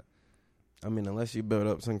about that. I mean, unless you build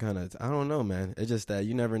up some kind of, I don't know, man. It's just that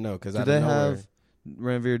you never know. Because Do they have,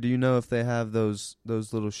 Ranveer? Do you know if they have those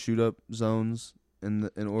little shoot up zones in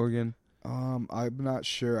Oregon? I'm not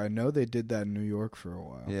sure. I know they did that in New York for a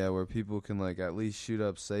while. Yeah, where people can like at least shoot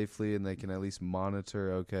up safely, and they can at least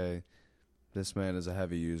monitor. Okay, this man is a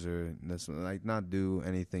heavy user. And this like not do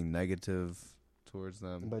anything negative towards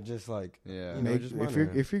them, But just like, yeah. you know, just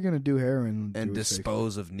if you're gonna do heroin, And do it safely.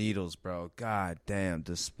 dispose of needles, bro. God damn,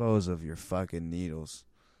 dispose of your fucking needles.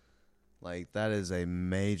 Like that is a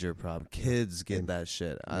major problem. Kids get that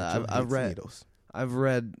shit. I've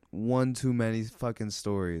read one too many fucking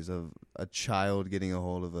stories of a child getting a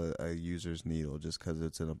hold of a user's needle just because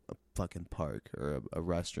it's in a fucking park or a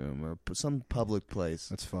restroom or some public place.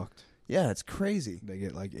 That's fucked. Yeah, it's crazy. They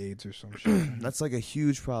get like AIDS or some shit. That's like a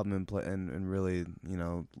huge problem in really, you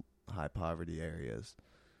know, high poverty areas.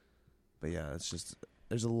 But yeah, it's just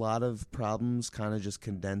there's a lot of problems kind of just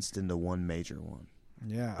condensed into one major one.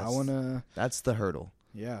 Yeah, That's the hurdle.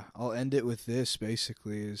 Yeah, I'll end it with this.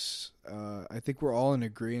 Basically, is I think we're all in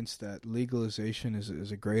agreement that legalization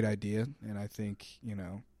is a great idea, and I think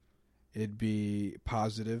it'd be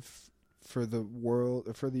positive for the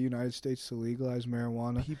world, for the United States to legalize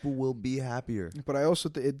marijuana. People will be happier. But I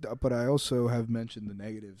also have mentioned the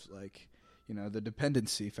negatives, like the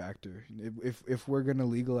dependency factor. If we're gonna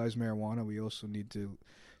legalize marijuana, we also need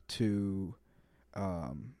to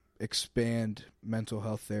expand mental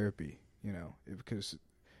health therapy. Because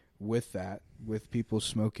with people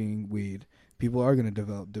smoking weed, people are going to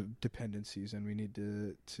develop dependencies, and we need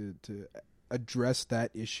to address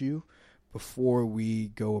that issue before we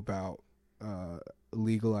go about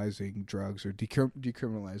legalizing drugs or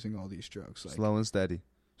decriminalizing all these drugs. Like, slow and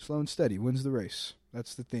steady wins the race.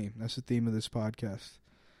 That's the theme. That's the theme of this podcast.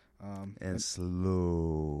 And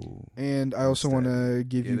slow. And I also want to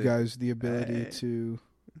give you it? guys the ability to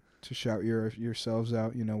shout yourselves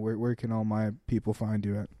out. Where can all my people find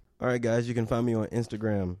you at? All right, guys, you can find me on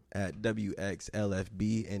Instagram at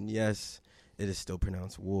WXLFB, and yes, it is still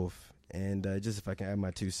pronounced Wolf. And just if I can add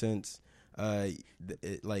my 2 cents, weed.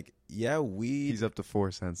 He's up to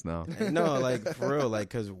 4 cents now. No, like for real, like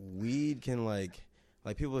because weed can like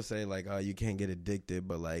people say like, oh, you can't get addicted,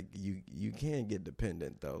 but like you can get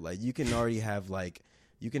dependent though. Like you can already have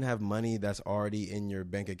you can have money that's already in your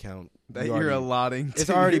bank account that you're allotting.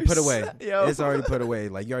 It's already put away. Yo. It's already put away.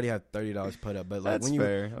 Like you already have $30 put up. But like That's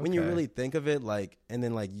when you really think of it, like, and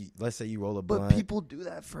then like let's say you roll a blunt. But people do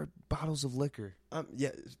that for bottles of liquor.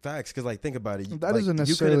 Yeah, facts. Because like think about it. That doesn't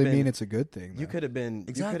necessarily mean it's a good thing. You could have been.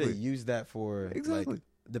 Exactly. You could have used that for exactly. Like,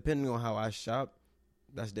 depending on how I shop,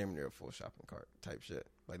 that's damn near a full shopping cart type shit.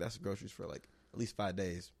 Like that's groceries for like at least 5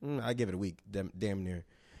 days. I give it a week. Damn near.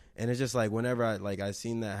 And it's just like whenever I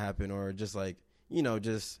seen that happen, or just like,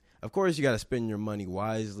 just of course you got to spend your money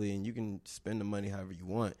wisely, and you can spend the money however you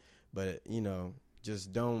want, but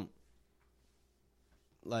just don't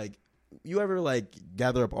like, you ever like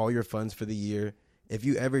gather up all your funds for the year. If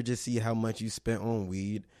you ever just see how much you spent on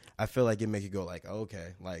weed, I feel like it make you go like,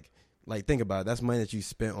 okay, like think about it. That's money that you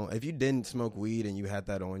spent on. If you didn't smoke weed and you had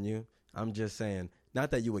that on you, I'm just saying,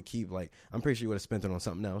 not that you would keep, like, I'm pretty sure you would have spent it on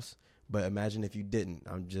something else. But imagine if you didn't.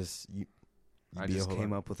 I just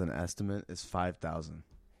came up with an estimate. It's $5,000.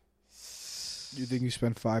 You think you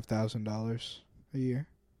spend $5,000 a year?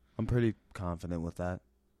 I'm pretty confident with that.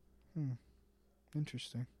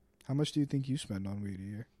 Interesting. How much do you think you spend on weed a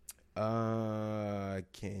year? I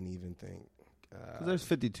can't even think. 'Cause there's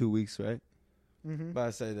 52 weeks, right? Mm-hmm. But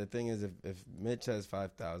I say the thing is, if Mitch has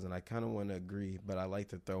 5,000, I kind of want to agree, but I like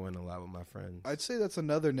to throw in a lot with my friends. I'd say that's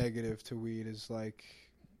another negative to weed is like.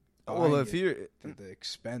 Well, if you're the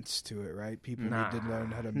expense to it, right? People need to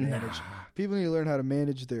learn how to manage. People need to learn how to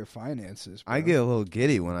manage their finances. Bro. I get a little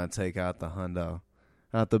giddy when I take out the hundo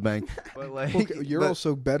out the bank. But like, well, you're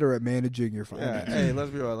also better at managing your finances. Yeah, hey,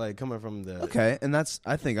 let's be real. Like, coming from the okay, and I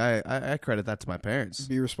think I credit that to my parents.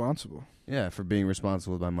 Be responsible. Yeah, for being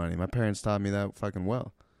responsible with my money. My parents taught me that fucking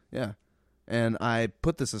well. Yeah, and I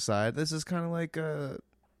put this aside. This is kind of like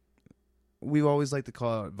we always like to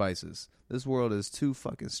call it vices. This world is too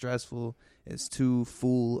fucking stressful. It's too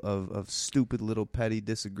full of stupid little petty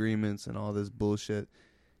disagreements and all this bullshit.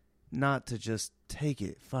 Not to just take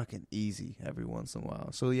it fucking easy every once in a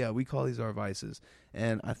while. So yeah, we call these our vices.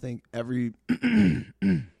 And I think every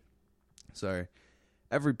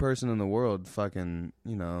every person in the world fucking,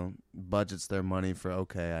 budgets their money for,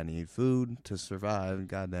 okay, I need food to survive,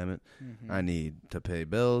 god damn it. Mm-hmm. I need to pay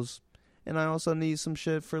bills. And I also need some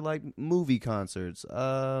shit for like movie concerts.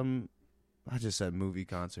 I just said movie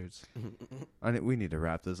concerts. We need to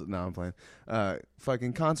wrap this. No, I'm playing.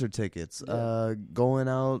 Fucking concert tickets. Yeah. Going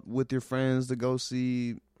out with your friends to go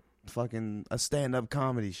see fucking a stand-up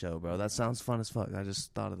comedy show, bro. That sounds fun as fuck. I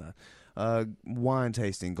just thought of that. Wine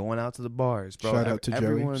tasting. Going out to the bars, bro. Shout out to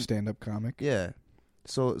Joey, stand-up comic. Yeah.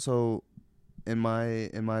 So in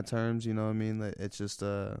my terms, you know what I mean? It's just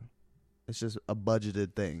a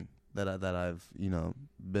budgeted thing that I've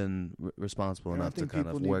been responsible enough to kind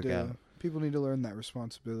of work out. People need to learn that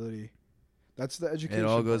responsibility. That's the education. It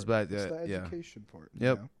all goes part. back. That's the education part.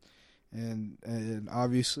 Yep. And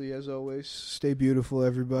obviously, as always, stay beautiful,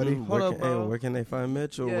 everybody. Where can they find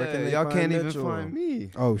Mitchell? Yeah, where can they y'all find can't Mitchell? even find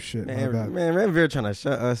me. Oh shit, man! Ranveer trying to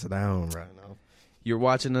shut us down right now. You're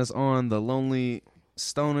watching us on the Lonely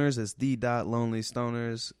Stoners. It's the.Lonely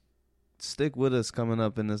Stoners. Stick with us coming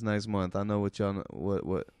up in this next month. I know what y'all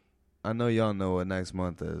what. I know y'all know what next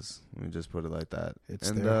month is. Let me just put it like that. It's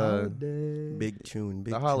their holiday. Big tune.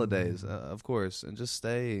 The holidays, of course. And just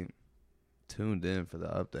stay tuned in for the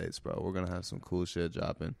updates, bro. We're going to have some cool shit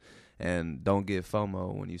dropping. And don't get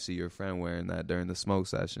FOMO when you see your friend wearing that during the smoke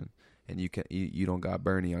session. And you don't got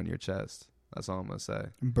Bernie on your chest. That's all I'm going to say.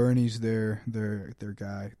 Bernie's their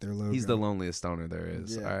guy, their logo. He's the loneliest stoner there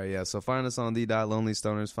is. Yeah. All right, yeah. So find us on the.Lonely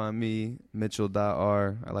Stoners. Find me,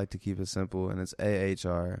 Mitchell.R. I like to keep it simple, and it's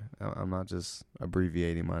AHR. I'm not just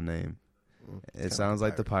abbreviating my name. It sounds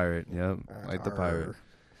like the pirate. Yep, like the pirate.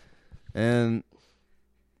 And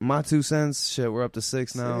my 2 cents, shit, we're up to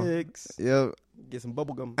 6 now. 6. Yep. Get some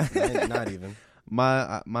bubble gum. Not even.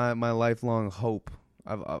 My lifelong hope,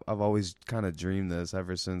 I've always kind of dreamed this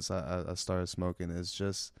ever since I started smoking, is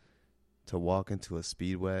just to walk into a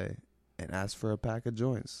Speedway and ask for a pack of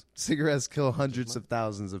joints. Cigarettes kill hundreds of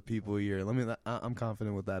thousands of people a year. I'm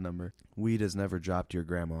confident with that number. Weed has never dropped your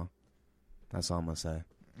grandma. That's all I'm going to say.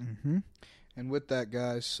 Mm-hmm. And with that,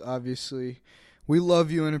 guys, obviously, we love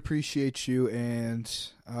you and appreciate you, and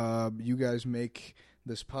you guys make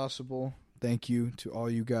this possible. Thank you to all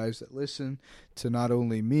you guys that listen to not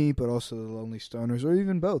only me, but also the Lonely Stoners, or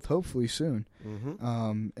even both, hopefully soon.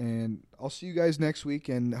 Mm-hmm. And I'll see you guys next week,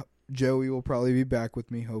 and Joey will probably be back with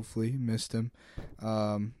me, hopefully. Missed him.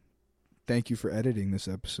 Thank you for editing this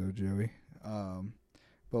episode, Joey.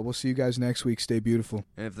 But we'll see you guys next week. Stay beautiful.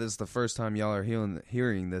 And if this is the first time y'all are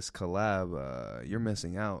hearing this collab, you're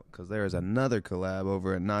missing out, because there is another collab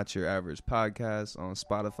over at Not Your Average Podcast on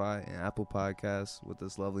Spotify and Apple Podcasts with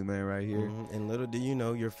this lovely man right here. Mm-hmm. And little do you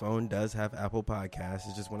know, your phone does have Apple Podcasts.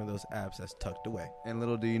 It's just one of those apps that's tucked away. And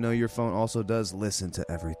little do you know, your phone also does listen to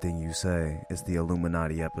everything you say. It's the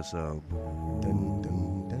Illuminati episode. Dun,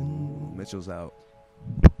 dun, dun. Mitchell's out.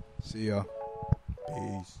 See y'all.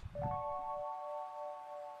 Peace.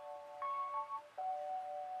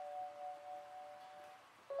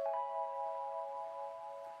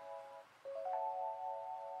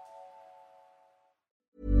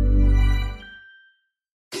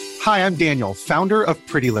 Hi, I'm Daniel, founder of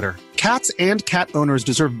Pretty Litter. Cats and cat owners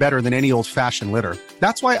deserve better than any old-fashioned litter.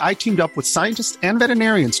 That's why I teamed up with scientists and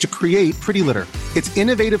veterinarians to create Pretty Litter. Its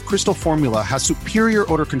innovative crystal formula has superior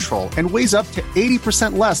odor control and weighs up to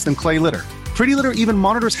 80% less than clay litter. Pretty Litter even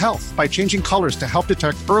monitors health by changing colors to help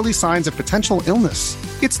detect early signs of potential illness.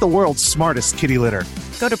 It's the world's smartest kitty litter.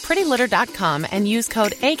 Go to prettylitter.com and use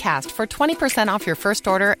code ACAST for 20% off your first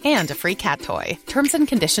order and a free cat toy. Terms and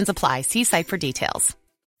conditions apply. See site for details.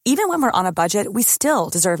 Even when we're on a budget, we still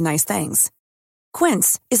deserve nice things.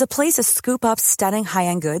 Quince is a place to scoop up stunning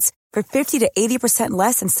high-end goods for 50 to 80%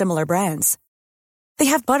 less than similar brands.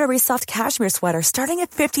 They have buttery soft cashmere sweaters starting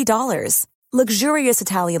at $50, luxurious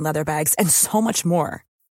Italian leather bags, and so much more.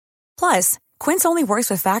 Plus, Quince only works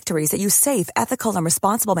with factories that use safe, ethical, and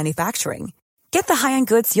responsible manufacturing. Get the high-end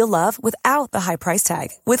goods you'll love without the high price tag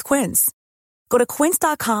with Quince. Go to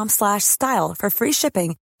quince.com/style for free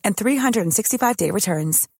shipping and 365-day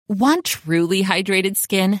returns. Want truly hydrated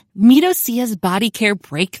skin? Meet Osea's Body Care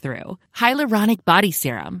Breakthrough Hyaluronic Body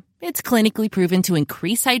Serum. It's clinically proven to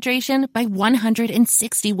increase hydration by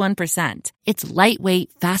 161%. It's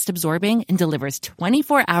lightweight, fast-absorbing, and delivers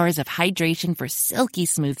 24 hours of hydration for silky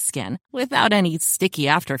smooth skin without any sticky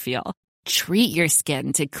afterfeel. Treat your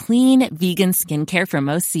skin to clean, vegan skincare from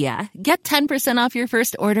Osea. Get 10% off your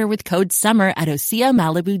first order with code SUMMER at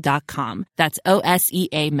OseaMalibu.com. That's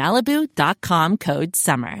OSEA Malibu.com, code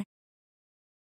SUMMER.